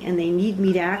need me, and they need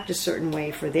me to act a certain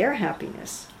way for their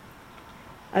happiness.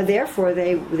 Therefore,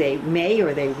 they may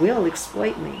or they will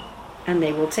exploit me, and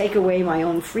they will take away my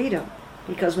own freedom,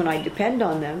 because when I depend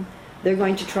on them, they're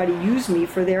going to try to use me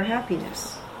for their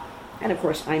happiness. And of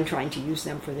course, I'm trying to use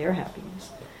them for their happiness.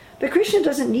 But Krishna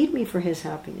doesn't need me for his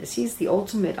happiness. He's the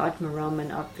ultimate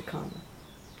Atmaraman Aptakama.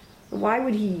 Why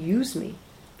would he use me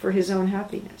for his own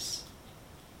happiness?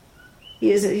 He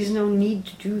has no need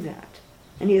to do that.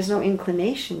 And he has no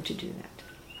inclination to do that.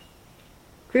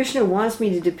 Krishna wants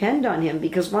me to depend on him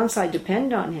because once I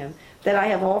depend on him, that I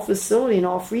have all facility and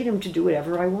all freedom to do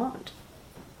whatever I want.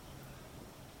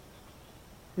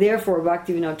 Therefore,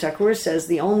 Bhaktivinoda Thakur says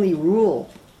the only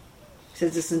rule, he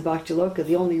says this in Bhakti Loka,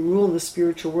 the only rule in the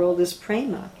spiritual world is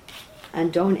prema,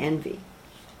 and don't envy.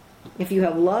 If you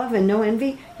have love and no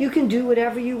envy, you can do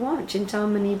whatever you want.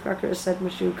 Chintamani prakara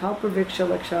sadmashu kalpaviksha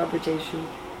lakshabhateshu.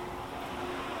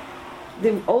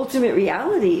 The ultimate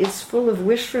reality is full of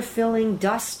wish-fulfilling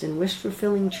dust and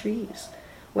wish-fulfilling trees.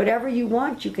 Whatever you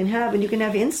want, you can have, and you can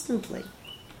have instantly.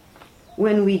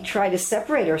 When we try to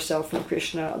separate ourselves from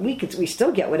Krishna, we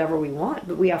still get whatever we want,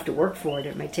 but we have to work for it.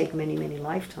 It may take many, many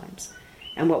lifetimes.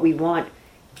 And what we want,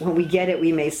 when we get it,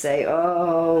 we may say,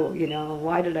 oh,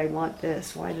 why did I want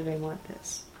this? Why did I want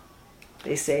this?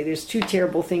 They say there's two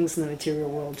terrible things in the material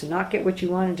world, to not get what you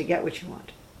want and to get what you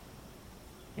want.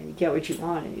 And you get what you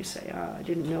want and you say, oh, I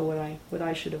didn't know what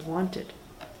I should have wanted.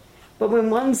 But when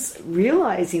one's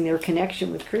realizing their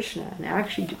connection with Krishna and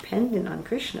actually dependent on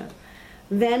Krishna,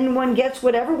 then one gets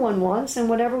whatever one wants, and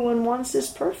whatever one wants is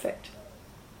perfect.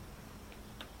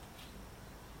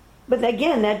 But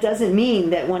again, that doesn't mean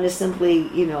that one is simply,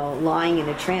 lying in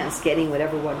a trance, getting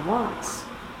whatever one wants.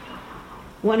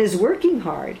 One is working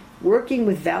hard, working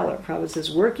with valor. Prabhupada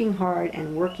says, working hard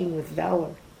and working with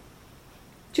valor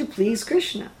to please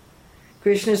Krishna.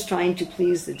 Krishna is trying to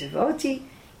please the devotee,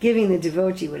 giving the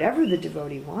devotee whatever the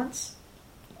devotee wants.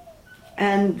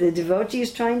 And the devotee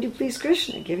is trying to please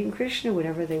Krishna, giving Krishna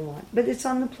whatever they want. But it's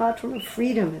on the platform of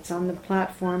freedom. It's on the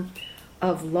platform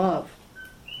of love.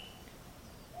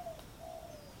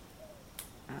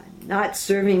 Not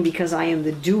serving because I am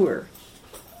the doer.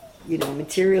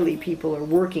 Materially people are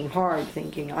working hard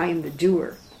thinking, I am the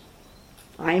doer.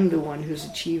 I am the one who's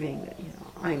achieving it.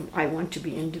 I want to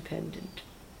be independent.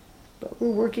 But we're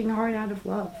working hard out of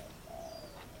love.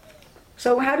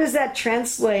 So how does that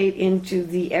translate into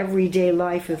the everyday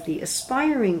life of the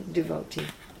aspiring devotee?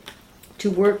 To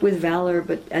work with valor,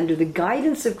 but under the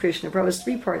guidance of Krishna. Prabhupada has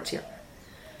 3 parts here.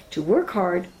 To work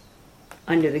hard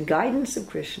under the guidance of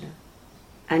Krishna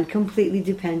and completely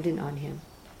dependent on him.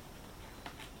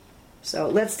 So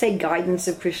let's take guidance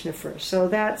of Krishna first. So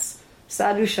that's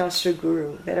Sadhu Shastra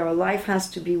Guru, that our life has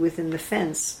to be within the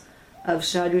fence of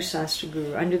Sadhu Shastra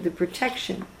Guru, under the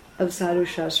protection of Sadhu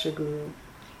Shastra Guru.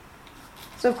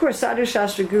 So of course Sadhu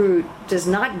Shastra Guru does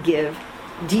not give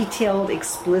detailed,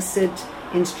 explicit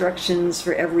instructions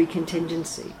for every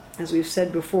contingency. As we've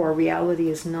said before, reality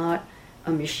is not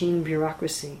a machine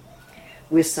bureaucracy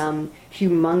with some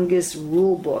humongous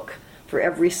rule book for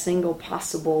every single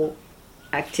possible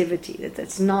activity.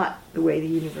 That's not the way the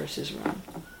universe is run.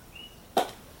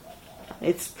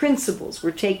 It's principles.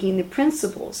 We're taking the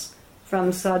principles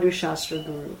from Sadhu Shastra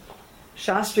Guru.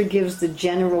 Shastra gives the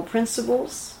general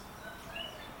principles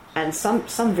and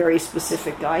some very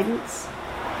specific guidance.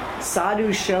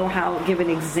 Sadhus give an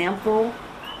example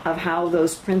of how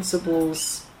those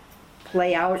principles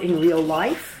play out in real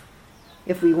life.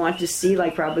 If we want to see,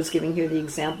 like Prabhupada's giving here the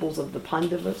examples of the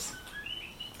Pandavas.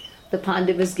 The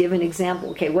Pandavas give an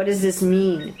example. Okay, what does this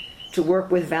mean to work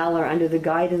with valor under the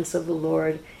guidance of the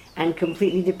Lord and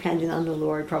completely dependent on the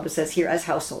Lord? Prabhupada says here, as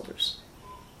householders.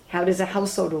 How does a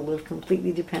householder live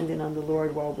completely dependent on the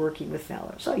Lord while working with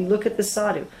valor? So you look at the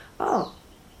sadhu. Oh,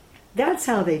 that's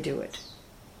how they do it.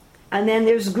 And then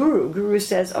there's Guru. Guru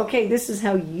says, okay, this is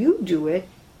how you do it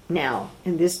now,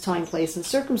 in this time, place, and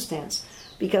circumstance.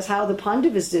 Because how the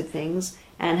Pandavas did things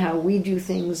and how we do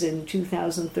things in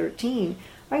 2013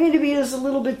 are going to be just a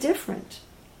little bit different.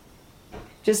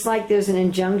 Just like there's an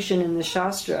injunction in the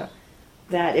Shastra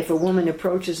that if a woman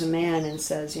approaches a man and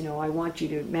says, I want you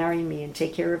to marry me and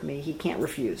take care of me, he can't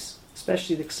refuse,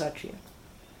 especially the Kshatriya.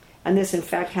 And this, in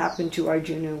fact, happened to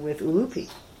Arjuna with Ulupi.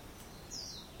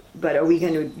 But are we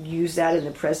going to use that in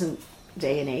the present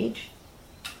day and age?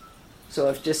 So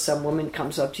if just some woman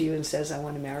comes up to you and says, I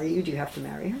want to marry you, do you have to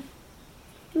marry her?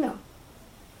 No.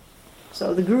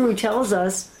 So the Guru tells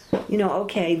us,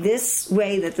 okay, this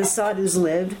way that the sadhus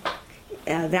lived,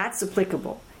 that's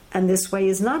applicable. And this way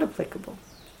is not applicable.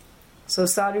 So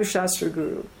Sadhu Shastra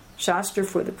Guru. Shastra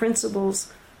for the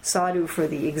principles, Sadhu for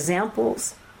the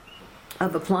examples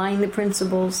of applying the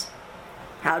principles.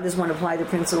 How does one apply the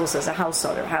principles as a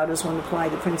householder? How does one apply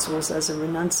the principles as a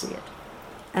renunciate?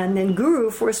 And then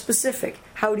Guru for specific.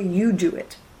 How do you do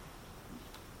it?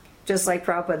 Just like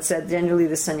Prabhupada said, generally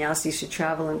the sannyasi should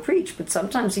travel and preach, but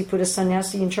sometimes he put a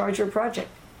sannyasi in charge of a project.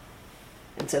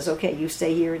 and says, okay, you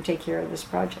stay here and take care of this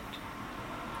project.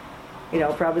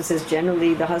 Prabhupada says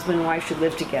generally the husband and wife should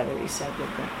live together. He said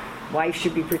that the wife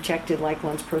should be protected like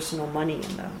one's personal money,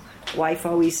 and the wife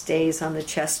always stays on the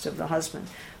chest of the husband.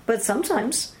 But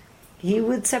sometimes he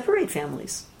would separate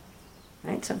families.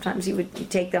 Right? Sometimes he'd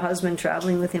take the husband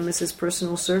traveling with him as his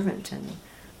personal servant, and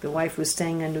the wife was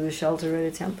staying under the shelter at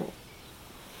a temple.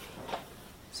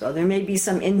 So there may be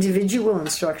some individual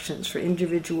instructions for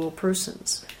individual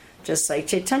persons, just like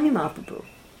Chaitanya Mahaprabhu.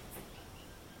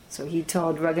 So he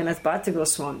told Raghunath Bhatta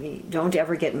Goswami, don't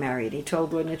ever get married. He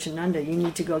told Lord Nityananda, you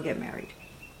need to go get married.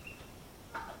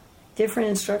 Different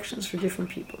instructions for different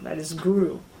people. That is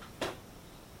guru.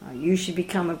 You should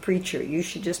become a preacher. You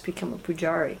should just become a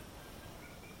pujari.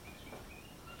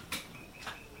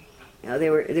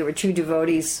 There were two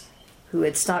devotees who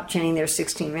had stopped chanting their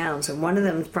 16 rounds, and one of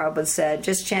them Prabhupada said,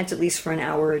 just chant at least for an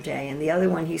hour a day, and the other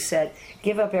one he said,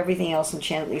 give up everything else and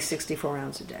chant at least 64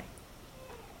 rounds a day.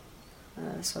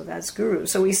 So that's guru.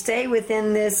 So we stay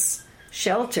within this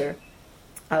shelter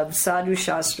of sadhu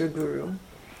shastra guru,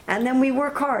 and then we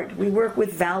work hard. We work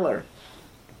with valor.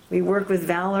 We work with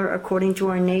valor according to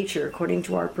our nature, according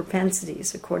to our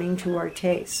propensities, according to our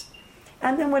taste.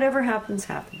 And then whatever happens,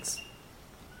 happens.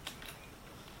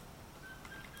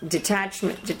 Detached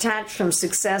from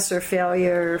success or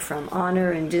failure, from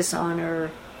honor and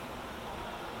dishonor,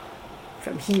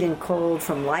 from heat and cold,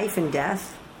 from life and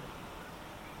death,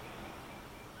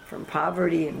 from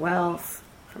poverty and wealth,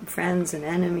 from friends and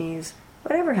enemies.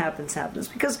 Whatever happens, happens.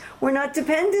 Because we're not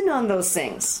dependent on those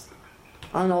things,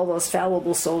 on all those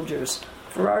fallible soldiers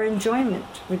for our enjoyment.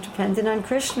 We're dependent on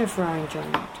Krishna for our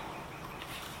enjoyment.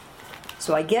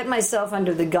 So I get myself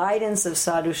under the guidance of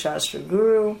Sadhu Shastra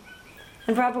Guru.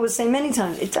 And Prabhupada would say many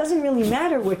times, it doesn't really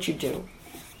matter what you do.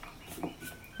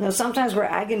 Sometimes we're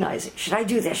agonizing. Should I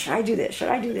do this? Should I do this? Should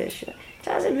I do this? It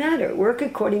doesn't matter. Work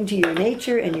according to your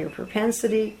nature and your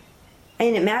propensity.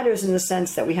 And it matters in the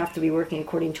sense that we have to be working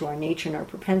according to our nature and our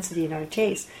propensity and our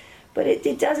taste. But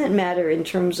it doesn't matter in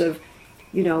terms of,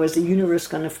 is the universe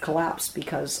going to collapse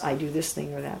because I do this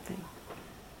thing or that thing?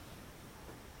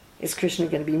 Is Krishna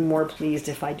going to be more pleased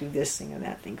if I do this thing or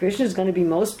that thing? Krishna is going to be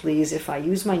most pleased if I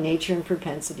use my nature and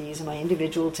propensities and my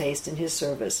individual taste in his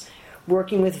service,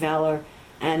 working with valor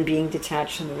and being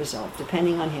detached from the result,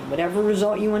 depending on him. Whatever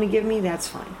result you want to give me, that's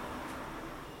fine.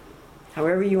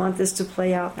 However you want this to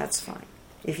play out, that's fine.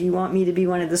 If you want me to be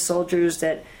one of the soldiers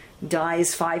that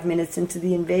dies 5 minutes into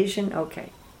the invasion,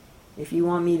 okay. If you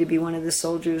want me to be one of the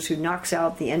soldiers who knocks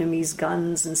out the enemy's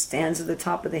guns and stands at the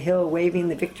top of the hill waving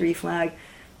the victory flag,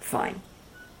 fine.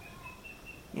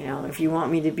 If you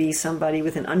want me to be somebody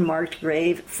with an unmarked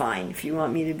grave, fine. If you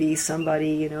want me to be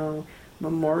somebody,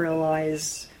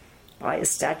 memorialized by a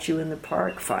statue in the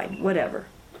park, fine. Whatever.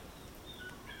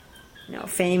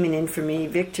 Fame and infamy,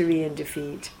 victory and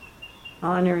defeat,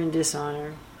 honor and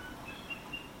dishonor,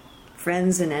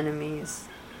 friends and enemies.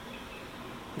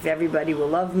 If everybody will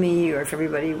love me or if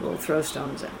everybody will throw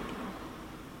stones at me.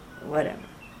 Whatever.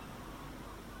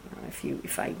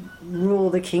 If I rule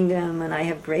the kingdom and I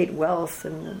have great wealth,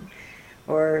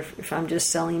 or if I'm just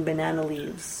selling banana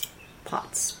leaves,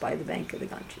 pots by the bank of the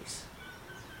Ganges.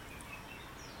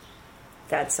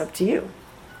 That's up to you.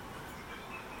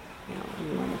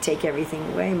 You want to take everything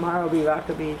away, Marabi,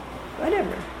 Rakabi,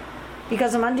 whatever.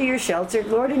 Because I'm under your shelter,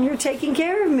 Lord, and you're taking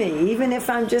care of me. Even if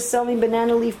I'm just selling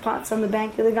banana leaf pots on the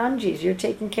bank of the Ganges, you're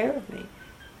taking care of me.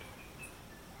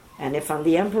 And if I'm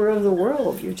the emperor of the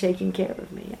world, you're taking care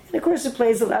of me. And of course it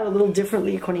plays out a little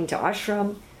differently according to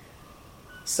ashram.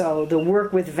 So the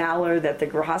work with valor that the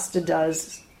grihastha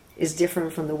does is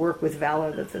different from the work with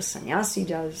valor that the sannyasi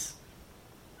does.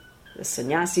 The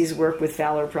sannyasi's work with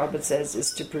valor, Prabhupada says,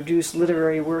 is to produce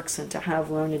literary works and to have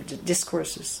learned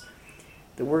discourses.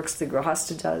 The works the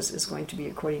grihastha does is going to be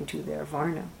according to their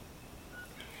varna.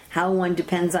 How one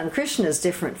depends on Krishna is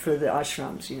different for the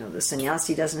ashrams. The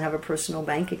sannyasi doesn't have a personal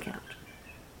bank account.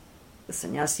 The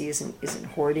sannyasi isn't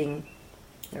hoarding.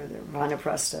 They're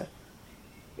vanaprastha.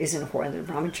 Isn't hoarding. They're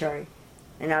brahmachari.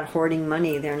 They're not hoarding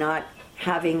money. They're not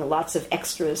having lots of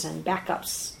extras and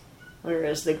backups.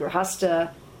 Whereas the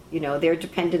grihastha, their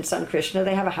dependence on Krishna,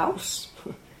 they have a house.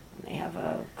 They have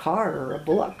a car or a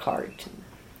bullock cart.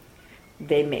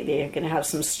 They're going to have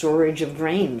some storage of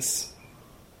grains.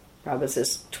 Prabhupada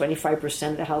says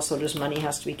 25% of the householder's money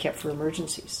has to be kept for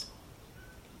emergencies.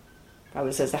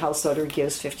 Prabhupada says the householder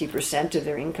gives 50% of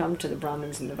their income to the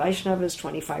Brahmins and the Vaishnavas,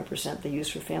 25% they use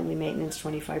for family maintenance,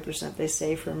 25% they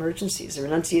save for emergencies. The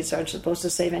renunciates aren't supposed to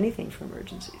save anything for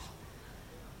emergencies.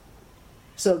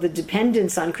 So the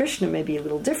dependence on Krishna may be a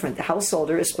little different. The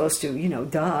householder is supposed to,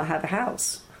 have a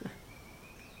house.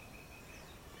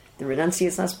 The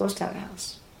renunciate's not supposed to have a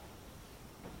house.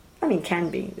 I mean,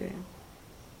 can be.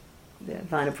 The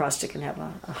Vanaprastha can have a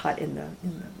hut in the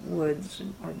woods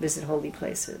or visit holy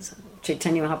places.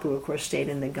 Chaitanya Mahaprabhu, of course, stayed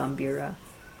in the Gambhira.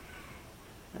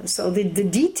 So the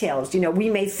details,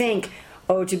 we may think,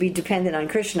 to be dependent on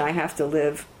Krishna, I have to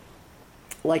live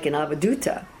like an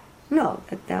Avadhuta. No,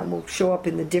 that will show up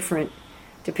in the different,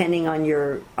 depending on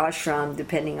your ashram,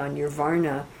 depending on your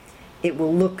varna, it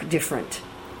will look different.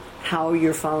 How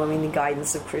you're following the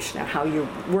guidance of Krishna, how you're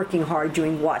working hard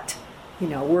doing what.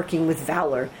 Working with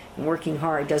valor and working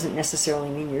hard doesn't necessarily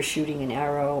mean you're shooting an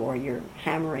arrow or you're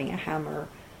hammering a hammer.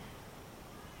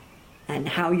 And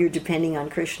how you're depending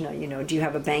on Krishna, do you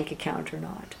have a bank account or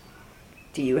not?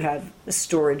 Do you have a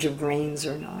storage of grains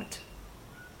or not?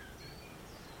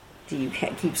 Do you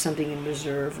keep something in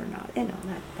reserve or not?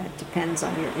 That depends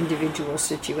on your individual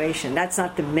situation. That's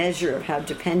not the measure of how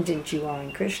dependent you are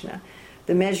on Krishna.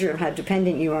 The measure of how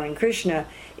dependent you are on Krishna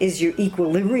is your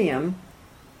equilibrium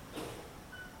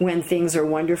when things are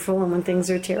wonderful and when things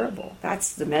are terrible.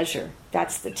 That's the measure.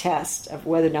 That's the test of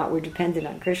whether or not we're dependent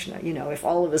on Krishna. If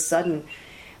all of a sudden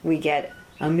we get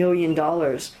 $1 million,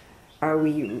 are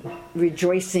we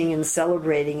rejoicing and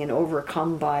celebrating and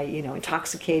overcome by,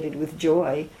 intoxicated with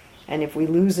joy? And if we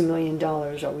lose $1 million,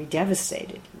 are we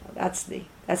devastated? That's the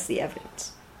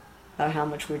evidence of how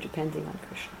much we're depending on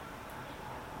Krishna.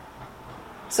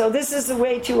 So this is the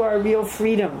way to our real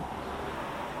freedom.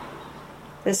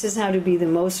 This is how to be the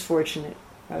most fortunate.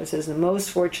 Prabhupada says the most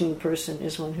fortunate person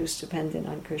is one who's dependent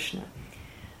on Krishna.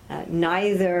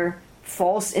 Neither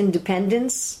false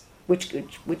independence, which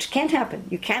can't happen.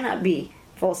 You cannot be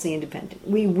falsely independent.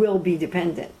 We will be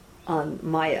dependent on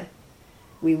Maya.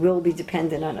 We will be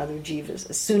dependent on other jivas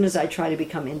as soon as I try to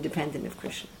become independent of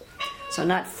Krishna. So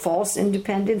not false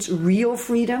independence, real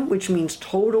freedom, which means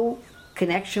total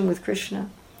connection with Krishna,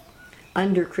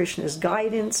 under Krishna's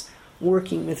guidance,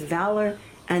 working with valor,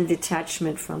 and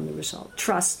detachment from the result.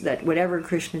 Trust that whatever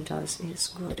Krishna does is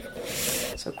good.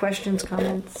 So questions,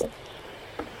 comments?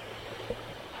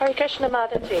 Hare Krishna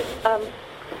Mataji.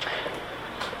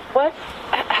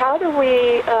 How do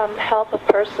we help a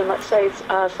person, let's say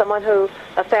a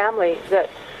family that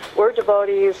were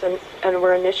devotees and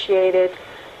were initiated,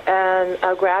 and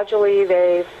gradually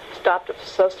they've stopped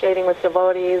associating with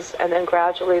devotees, and then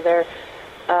gradually they're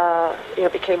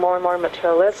became more and more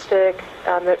materialistic.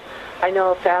 I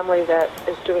know a family that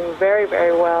is doing very,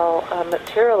 very well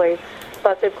materially,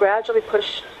 but they've gradually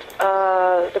pushed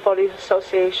devotee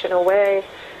association away,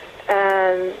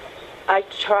 and I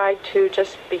try to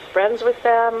just be friends with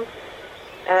them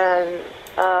and,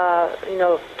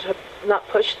 to not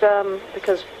push them,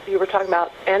 because you were talking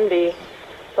about envy,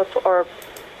 or,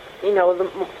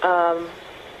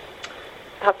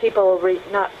 how people,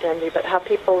 not envy, but how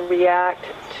people react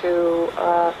to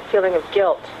feeling of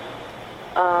guilt,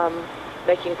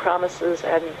 making promises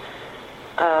and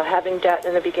having debt,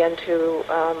 and they begin to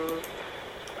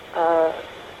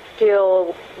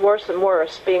feel worse and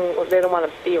worse. They don't want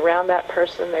to be around that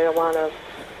person. They don't want to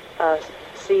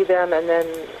see them, and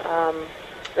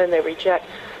then they reject.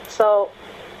 So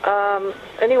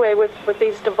anyway, with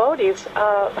these devotees, they've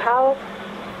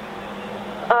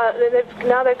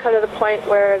come to the point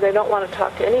where they don't want to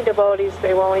talk to any devotees.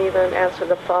 They won't even answer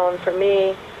the phone for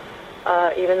me,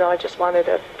 even though I just wanted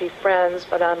to be friends.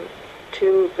 But I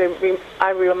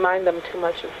remind them too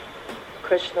much of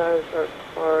Krishna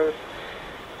or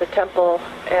the temple.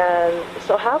 And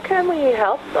so how can we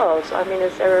help those? I mean,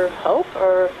 is there hope,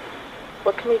 or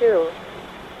what can we do?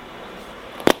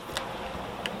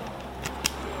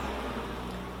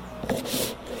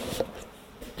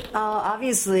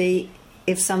 Obviously,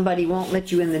 if somebody won't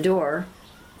let you in the door,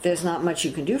 there's not much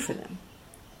you can do for them.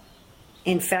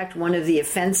 In fact, one of the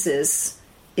offenses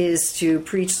is to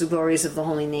preach the glories of the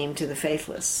holy name to the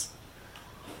faithless.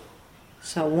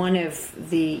 So one of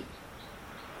the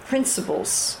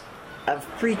principles of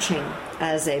preaching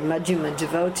as a Madhyama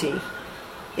devotee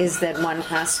is that one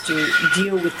has to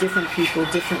deal with different people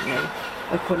differently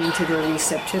according to their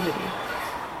receptivity,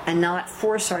 and not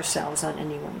force ourselves on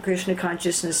anyone. Krishna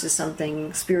consciousness is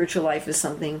something, spiritual life is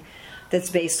something that's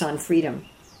based on freedom.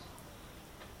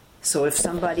 So if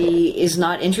somebody is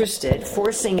not interested,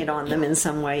 forcing it on them in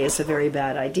some way is a very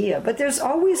bad idea. But there's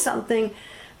always something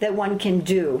that one can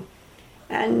do.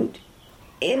 And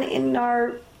in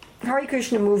our Hare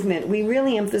Krishna movement, we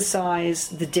really emphasize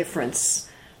the difference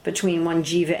between one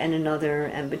jiva and another,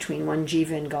 and between one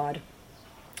jiva and God.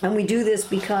 And we do this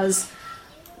because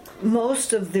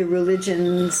most of the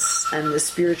religions and the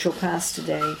spiritual paths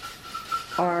today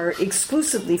are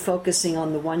exclusively focusing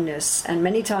on the oneness, and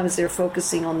many times they're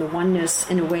focusing on the oneness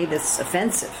in a way that's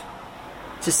offensive.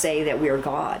 to say that we are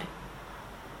God.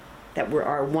 That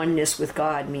our oneness with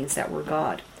God means that we're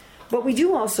God. But we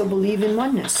do also believe in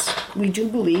oneness. We do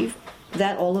believe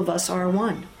that all of us are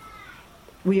one.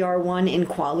 We are one in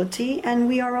quality, and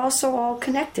we are also all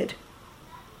connected.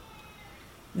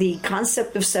 The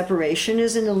concept of separation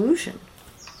is an illusion.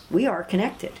 We are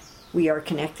connected. We are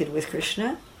connected with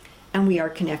Krishna, and we are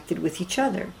connected with each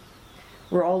other.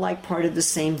 We're all like part of the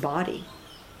same body.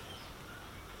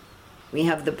 We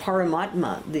have the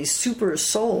Paramatma, the super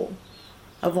soul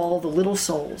of all the little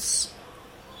souls.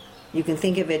 You can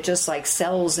think of it just like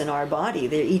cells in our body.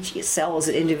 Each cell is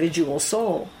an individual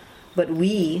soul, but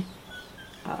we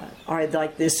are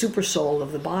like the super soul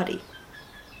of the body.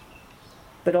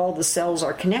 But all the cells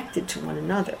are connected to one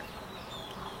another.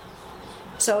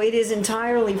 So it is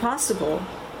entirely possible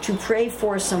to pray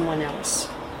for someone else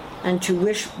and to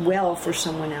wish well for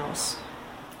someone else.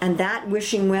 And that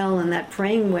wishing well and that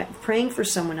praying for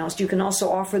someone else, you can also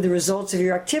offer the results of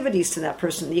your activities to that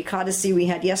person. The Ekadasi we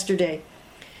had yesterday,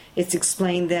 it's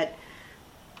explained that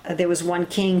there was one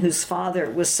king whose father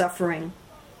was suffering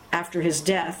after his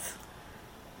death,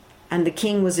 and the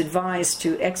king was advised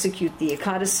to execute the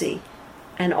Ekadasi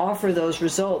and offer those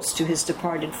results to his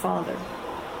departed father.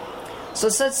 So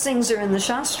such things are in the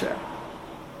Shastra.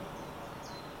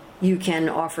 You can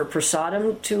offer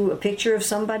prasadam to a picture of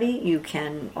somebody. You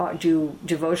can do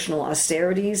devotional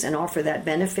austerities and offer that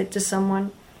benefit to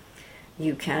someone.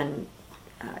 You can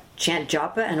chant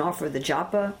japa and offer the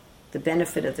japa, the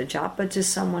benefit of the japa, to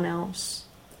someone else.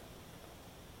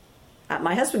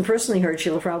 My husband personally heard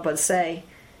Srila Prabhupada say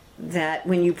that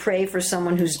when you pray for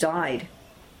someone who's died,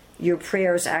 your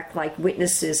prayers act like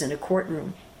witnesses in a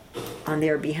courtroom on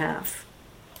their behalf.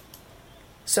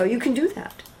 So you can do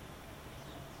that.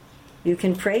 You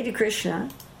can pray to Krishna,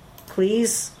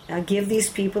 please give these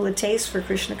people a taste for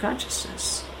Krishna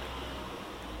consciousness.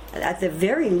 At the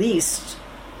very least,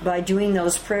 by doing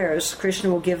those prayers,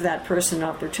 Krishna will give that person an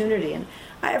opportunity. And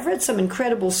I've read some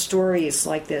incredible stories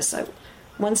like this.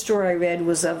 One story I read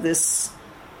was of this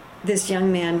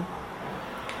young man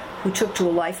who took to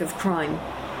a life of crime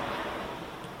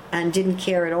and didn't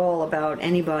care at all about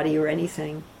anybody or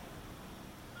anything.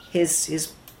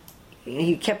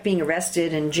 He kept being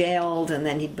arrested and jailed, and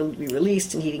then he'd be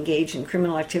released, and he'd engage in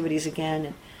criminal activities again.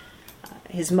 And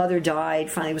his mother died.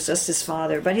 Finally, it was just his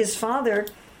father. But his father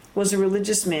was a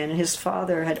religious man, and his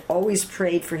father had always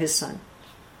prayed for his son.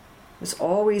 Was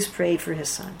always prayed for his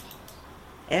son.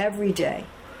 Every day.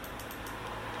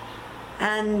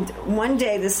 And one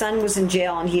day the son was in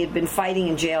jail, and he had been fighting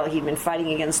in jail. He'd been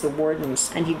fighting against the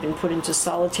wardens, and he'd been put into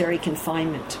solitary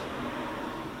confinement.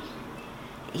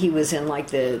 He was in like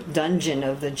the dungeon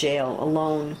of the jail,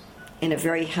 alone, in a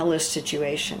very hellish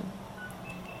situation.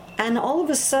 And all of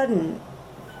a sudden,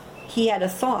 he had a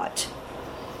thought.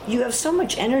 You have so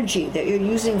much energy that you're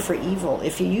using for evil.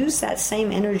 If you use that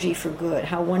same energy for good,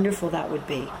 how wonderful that would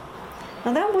be.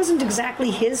 Now that wasn't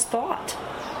exactly his thought.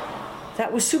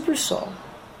 That was Super Soul.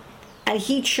 And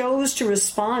he chose to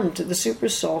respond to the Super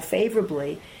Soul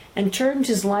favorably and turned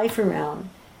his life around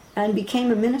and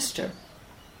became a minister.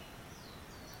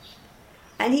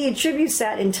 And he attributes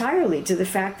that entirely to the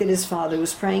fact that his father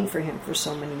was praying for him for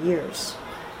so many years.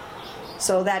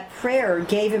 So that prayer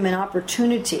gave him an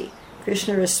opportunity.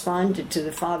 Krishna responded to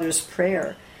the father's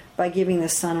prayer by giving the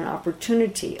son an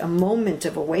opportunity, a moment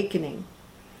of awakening.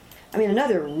 I mean,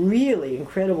 another really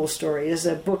incredible story is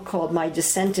a book called My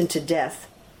Descent into Death.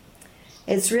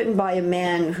 It's written by a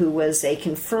man who was a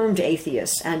confirmed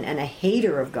atheist and a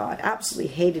hater of God,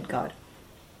 absolutely hated God.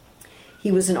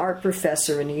 He was an art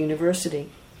professor in a university.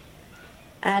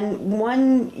 And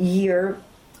one year,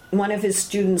 one of his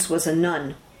students was a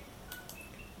nun.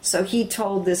 So he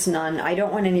told this nun, I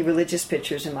don't want any religious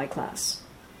pictures in my class.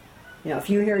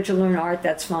 If you're here to learn art,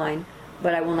 that's fine,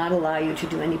 but I will not allow you to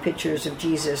do any pictures of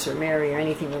Jesus or Mary or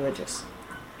anything religious.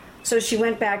 So she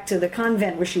went back to the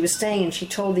convent where she was staying, and she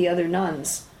told the other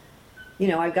nuns,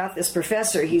 I've got this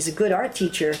professor, he's a good art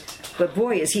teacher, but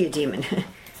boy, is he a demon.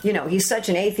 He's such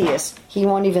an atheist, he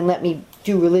won't even let me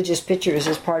do religious pictures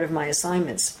as part of my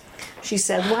assignments. She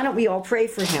said, why don't we all pray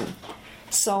for him?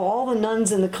 So all the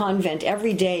nuns in the convent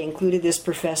every day included this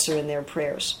professor in their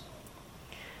prayers.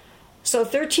 So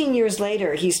 13 years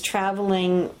later, he's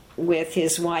traveling with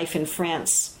his wife in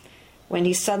France when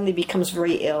he suddenly becomes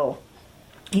very ill.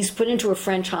 He's put into a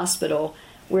French hospital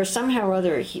where somehow or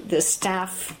other the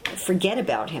staff forget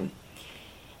about him.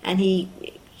 And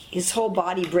his whole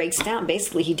body breaks down.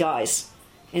 Basically, he dies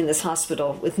in this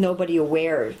hospital with nobody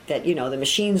aware that, the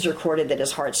machines recorded that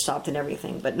his heart stopped and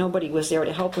everything, but nobody was there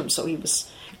to help him, so he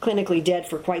was clinically dead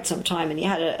for quite some time, and he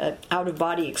had an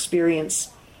out-of-body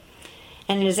experience.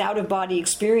 And in his out-of-body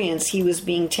experience, he was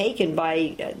being taken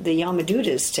by the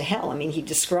Yamadutas to hell. I mean, he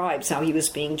describes how he was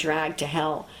being dragged to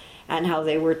hell and how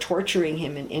they were torturing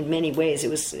him in many ways. It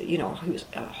was, it was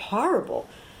a horrible,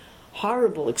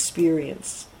 horrible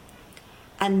experience.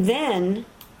 And then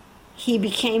he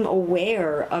became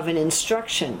aware of an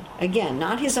instruction. Again,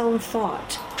 not his own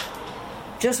thought.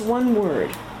 Just one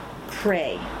word.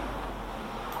 Pray.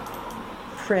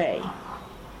 Pray.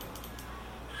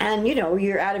 And,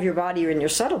 you're out of your body, you're in your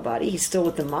subtle body. He's still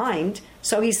with the mind.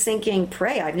 So he's thinking,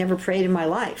 pray. I've never prayed in my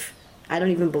life. I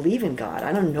don't even believe in God.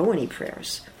 I don't know any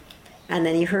prayers. And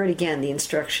then he heard again the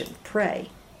instruction, pray.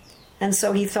 And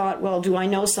so he thought, well, do I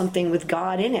know something with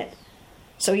God in it?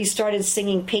 So he started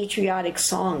singing patriotic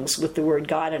songs with the word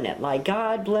God in it, like,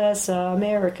 God bless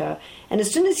America. And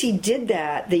as soon as he did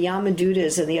that, the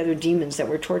Yamadutas and the other demons that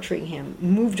were torturing him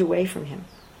moved away from him.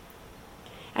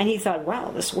 And he thought,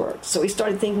 wow, this works. So he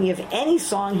started thinking of any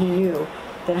song he knew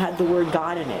that had the word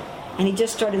God in it. And he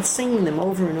just started singing them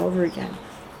over and over again.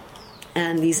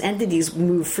 And these entities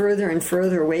moved further and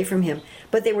further away from him.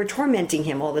 But they were tormenting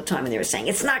him all the time. And they were saying,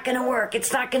 it's not going to work.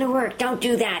 It's not going to work. Don't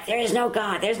do that. There is no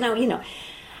God. There's no,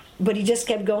 But he just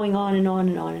kept going on and on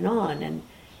and on and on.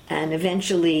 And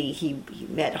eventually he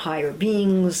met higher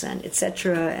beings and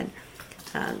etc.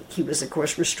 And he was, of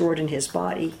course, restored in his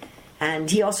body.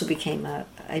 And he also became a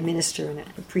minister and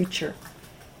a preacher.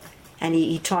 And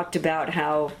he talked about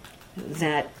how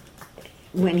that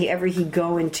whenever he'd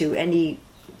go into any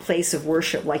place of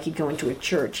worship, like he'd go into a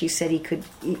church, he said he could,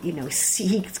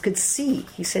 see.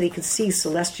 He said he could see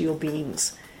celestial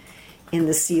beings in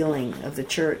the ceiling of the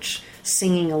church,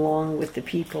 singing along with the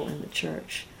people in the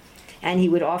church. And he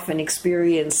would often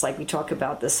experience, like we talk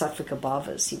about the Sattvika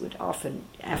bhavas, he would often,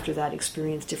 after that,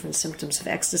 experience different symptoms of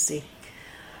ecstasy.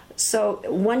 So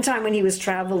one time when he was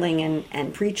traveling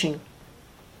and preaching,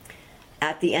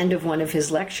 at the end of one of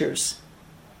his lectures,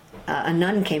 a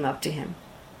nun came up to him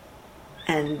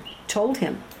and told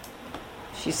him,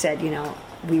 she said,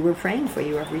 we were praying for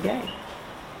you every day.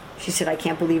 She said, I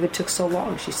can't believe it took so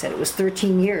long. She said, it was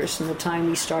 13 years from the time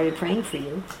we started praying for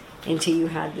you until you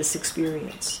had this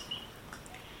experience.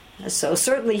 So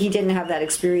certainly he didn't have that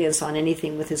experience on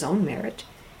anything with his own merit.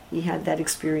 He had that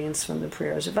experience from the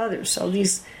prayers of others. So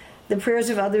the prayers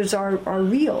of others are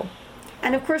real.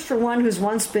 And of course, for one who's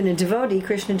once been a devotee,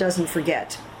 Krishna doesn't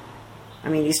forget. I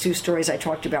mean, these two stories I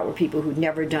talked about were people who'd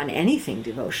never done anything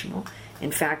devotional.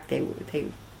 In fact, they were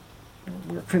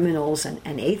criminals and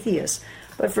atheists.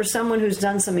 But for someone who's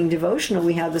done something devotional,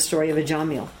 we have the story of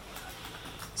Ajamil.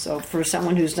 So for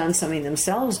someone who's done something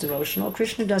themselves devotional,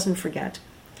 Krishna doesn't forget.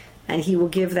 And he will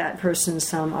give that person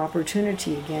some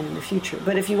opportunity again in the future.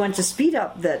 But if you want to speed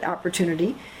up that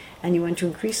opportunity, and you want to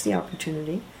increase the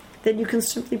opportunity, then you can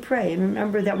simply pray. And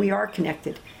remember that we are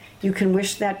connected. You can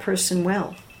wish that person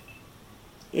well.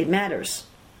 It matters.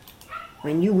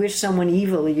 When you wish someone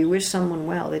evil or you wish someone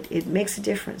well, it makes a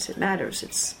difference. It matters.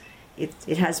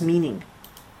 It has meaning.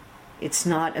 It's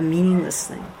not a meaningless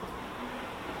thing.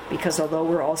 Because although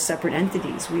we're all separate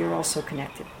entities, we are also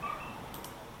connected.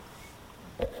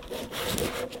 Thank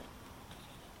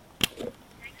you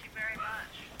very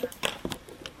much.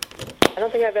 I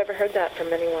don't think I've ever heard that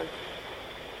from anyone.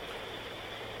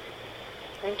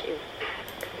 Thank you.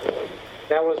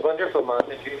 That was wonderful,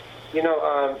 Mataji.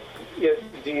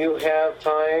 Do you have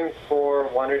time for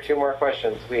one or two more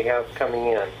questions we have coming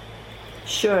in?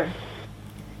 Sure.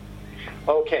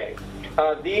 Okay.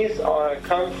 These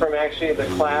come from actually the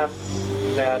class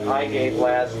that I gave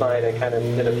last night. I kind of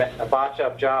did a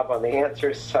botch-up job on the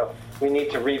answers, so we need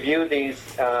to review these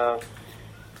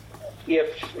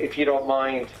if you don't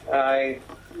mind.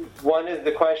 One of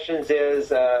the questions is,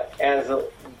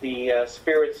 the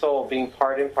spirit soul being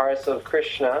part and parcel of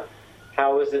Krishna,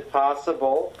 how is it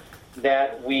possible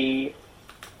that we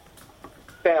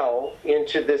fell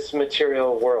into this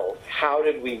material world? How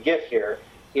did we get here?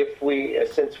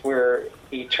 Since we're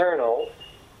eternal,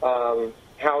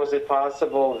 how is it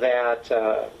possible that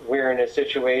we're in a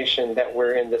situation that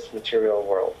we're in this material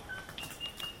world?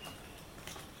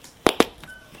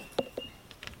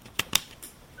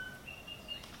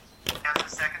 That's the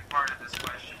second part of this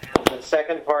question. The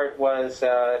second part was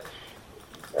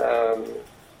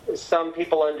some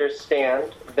people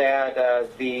understand that as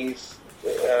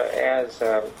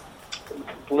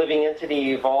living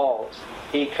entity evolves,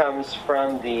 he comes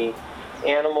from the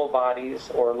animal bodies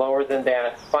or lower than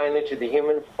that, finally to the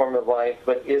human form of life.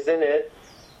 But isn't it,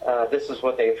 this is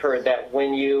what they've heard, that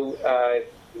when you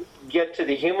get to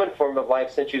the human form of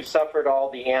life, since you've suffered all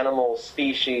the animal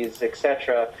species,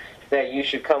 etc., that you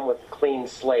should come with a clean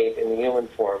slate in the human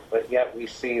form. But yet we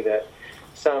see that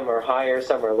some are higher,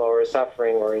 some are lower,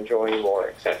 suffering or enjoying more,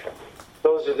 etc.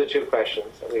 Those are the two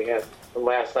questions that we had from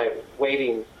last night,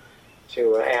 waiting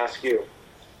to ask you.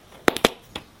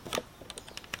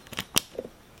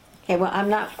 Okay, well, I'm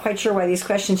not quite sure why these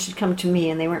questions should come to me,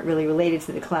 and they weren't really related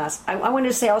to the class. I wanted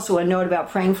to say also a note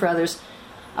about praying for others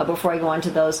before I go on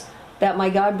to those, that my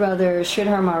godbrother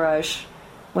Sridhar Maharaj,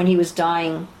 when he was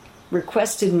dying,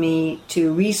 requested me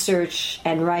to research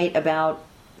and write about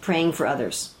praying for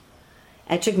others.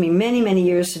 It took me many, many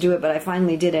years to do it, but I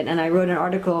finally did it, and I wrote an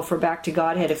article for Back to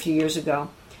Godhead a few years ago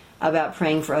about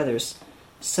praying for others.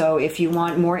 So if you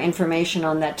want more information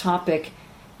on that topic,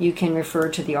 you can refer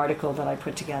to the article that I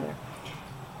put together.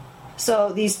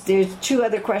 So there's two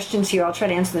other questions here. I'll try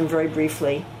to answer them very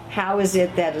briefly. How is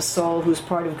it that a soul who's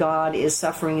part of God is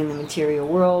suffering in the material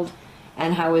world?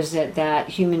 And how is it that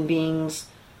human beings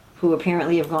who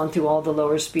apparently have gone through all the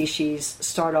lower species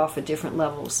start off at different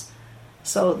levels?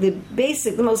 So the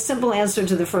most simple answer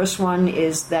to the first one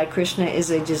is that Krishna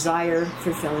is a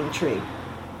desire-fulfilling tree.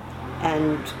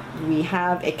 And we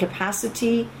have a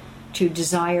capacity to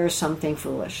desire something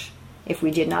foolish. If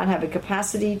we did not have a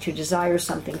capacity to desire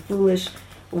something foolish,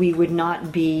 we would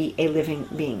not be a living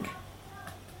being.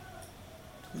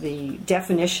 The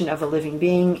definition of a living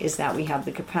being is that we have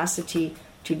the capacity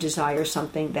to desire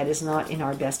something that is not in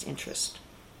our best interest.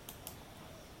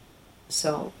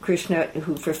 So Krishna,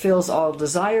 who fulfills all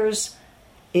desires,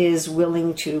 is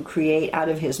willing to create out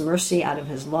of his mercy, out of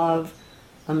his love,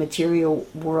 a material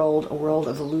world, a world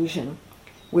of illusion,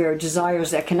 where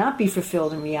desires that cannot be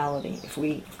fulfilled in reality. If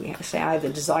we say, I have the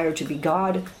desire to be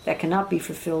God, that cannot be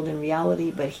fulfilled in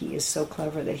reality, but he is so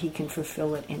clever that he can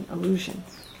fulfill it in illusion.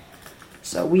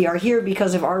 So we are here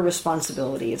because of our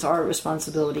responsibility. It's our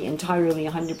responsibility entirely,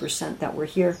 100%, that we're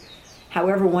here.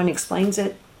 However one explains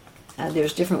it,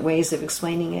 there's different ways of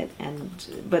explaining it,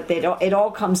 but it all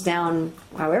comes down,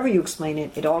 however you explain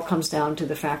it, it all comes down to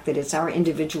the fact that it's our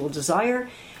individual desire,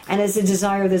 and it's a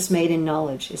desire that's made in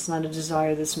knowledge. It's not a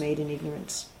desire that's made in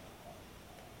ignorance.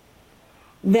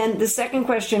 Then the second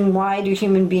question, why do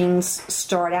human beings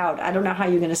start out? I don't know how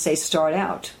you're going to say start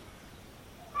out.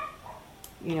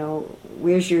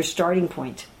 Where's your starting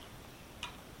point?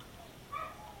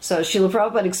 So Srila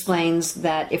Prabhupada explains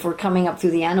that if we're coming up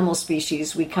through the animal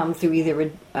species, we come through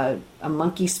either a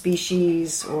monkey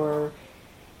species or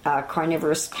a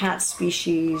carnivorous cat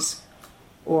species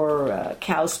or a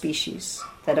cow species.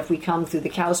 That if we come through the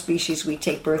cow species, we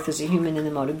take birth as a human in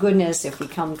the mode of goodness. If we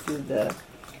come through the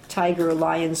tiger or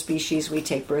lion species, we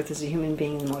take birth as a human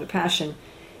being in the mode of passion.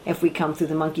 If we come through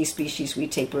the monkey species, we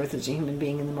take birth as a human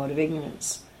being in the mode of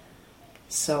ignorance.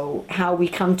 So how we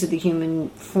come to the human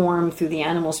form through the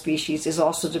animal species is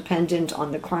also dependent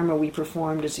on the karma we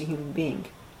performed as a human being.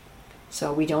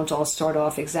 So we don't all start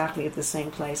off exactly at the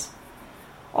same place.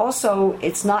 Also,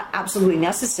 it's not absolutely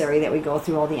necessary that we go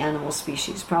through all the animal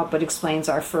species. Prabhupada explains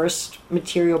our first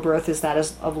material birth is that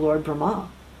of Lord Brahma.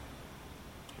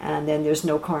 And then there's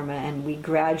no karma, and we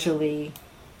gradually...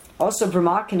 Also,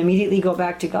 Brahma can immediately go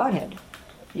back to Godhead.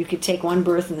 You could take one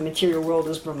birth in the material world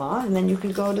as Brahma, and then you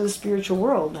could go to the spiritual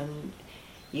world, and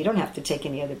you don't have to take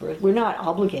any other birth. We're not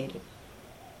obligated.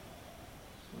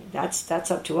 That's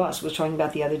up to us. We were talking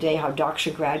about the other day how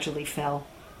Daksha gradually fell.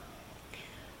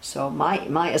 So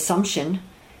my assumption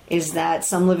is that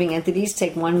some living entities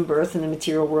take one birth in the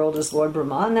material world as Lord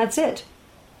Brahma, and that's it.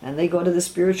 And they go to the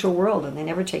spiritual world, and they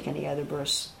never take any other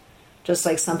births. Just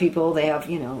like some people, they have,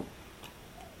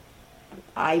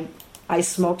 I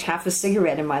smoked half a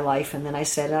cigarette in my life, and then I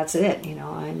said, that's it,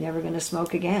 I'm never going to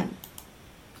smoke again.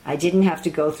 I didn't have to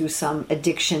go through some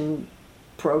addiction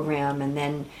program and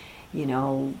then,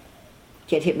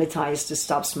 get hypnotized to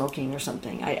stop smoking or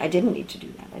something. I didn't need to do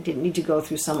that. I didn't need to go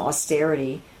through some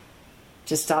austerity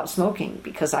to stop smoking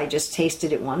because I just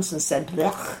tasted it once and said,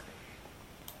 blech.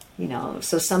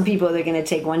 So some people, they're going to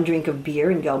take one drink of beer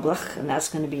and go, blech, and that's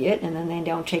going to be it, and then they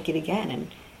don't take it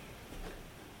again.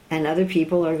 And other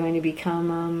people are going to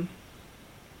become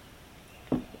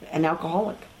an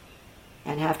alcoholic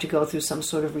and have to go through some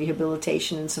sort of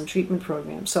rehabilitation and some treatment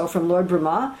program. So from Lord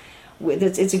Brahma,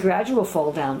 it's a gradual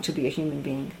fall down to be a human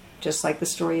being, just like the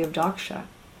story of Daksha.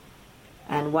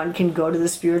 And one can go to the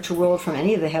spiritual world from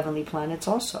any of the heavenly planets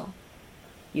also.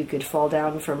 You could fall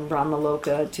down from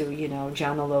Brahmaloka to,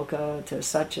 Janaloka, to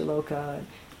Satyaloka,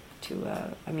 to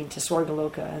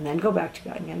Swargaloka, and then go back to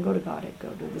God, and then go to Godhead,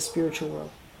 go to the spiritual world.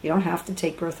 You don't have to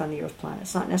take birth on the earth planet.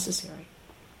 It's not necessary.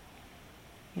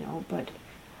 But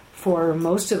for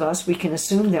most of us, we can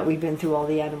assume that we've been through all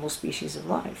the animal species of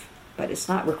life. But it's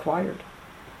not required.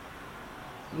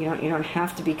 You don't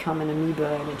have to become an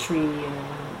amoeba and a tree and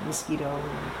a mosquito.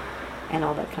 and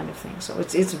all that kind of thing. So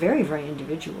it's very, very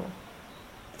individual.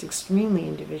 It's extremely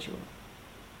individual.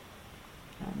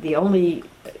 The only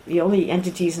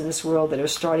entities in this world that are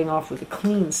starting off with a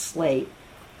clean slate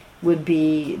would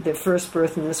be the first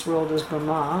birth in this world is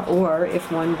Brahma, or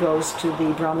if one goes to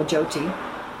the Brahma Jyoti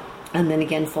and then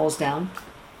again falls down,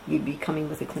 you'd be coming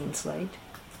with a clean slate.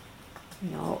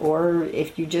 Or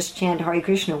if you just chant Hare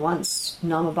Krishna once,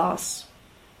 Namabas,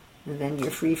 and then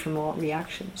you're free from all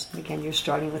reactions. And again, you're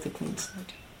starting with a clean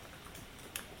slate.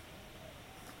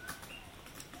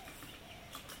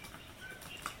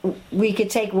 We could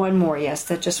take one more, yes,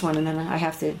 that's just one, and then I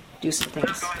have to do some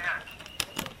things. Go ahead.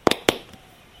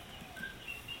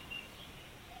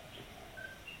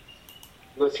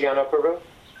 Luciano Prabhu?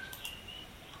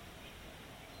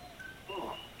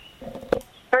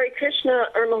 Hare Krishna,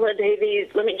 Urmila Devi,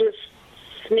 let me just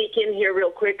sneak in here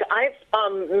real quick. I've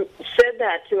said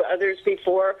that to others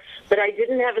before, but I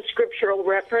didn't have a scriptural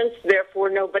reference, therefore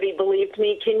nobody believed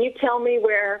me. Can you tell me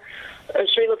where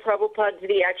Srila Prabhupada, did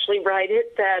he actually write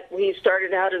it, that he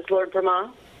started out as Lord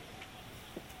Brahma?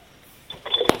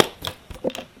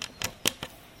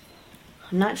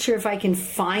 I'm not sure if I can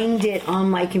find it on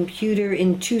my computer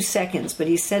in 2 seconds, but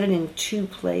he said it in 2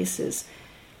 places.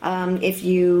 If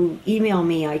you email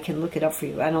me, I can look it up for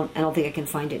you. I don't think I can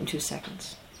find it in 2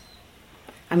 seconds.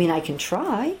 I mean, I can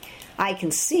try. I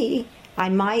can see. I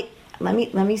might. Let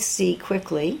me see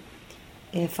quickly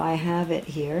if I have it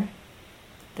here,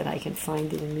 that I can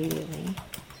find it immediately.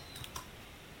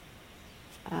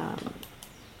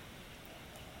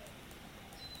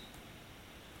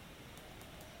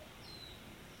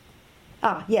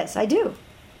 Yes, I do.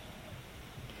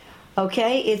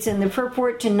 Okay, it's in the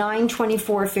purport to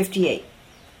 924.58.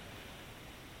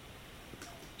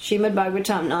 Srimad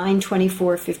Bhagavatam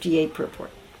 924.58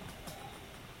 purport.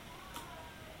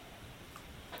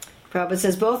 Prabhupada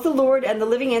says, both the Lord and the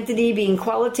living entity, being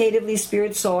qualitatively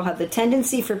spirit soul, have the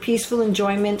tendency for peaceful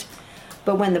enjoyment,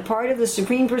 but when the part of the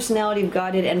Supreme Personality of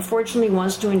Godhead unfortunately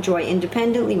wants to enjoy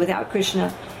independently without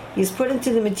Krishna, he is put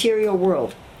into the material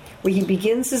world, where he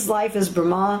begins his life as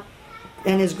Brahma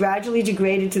and is gradually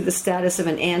degraded to the status of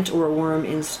an ant or a worm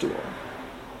in stool.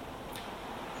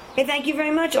 Okay, thank you very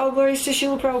much. All glories to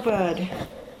Srila Prabhupada.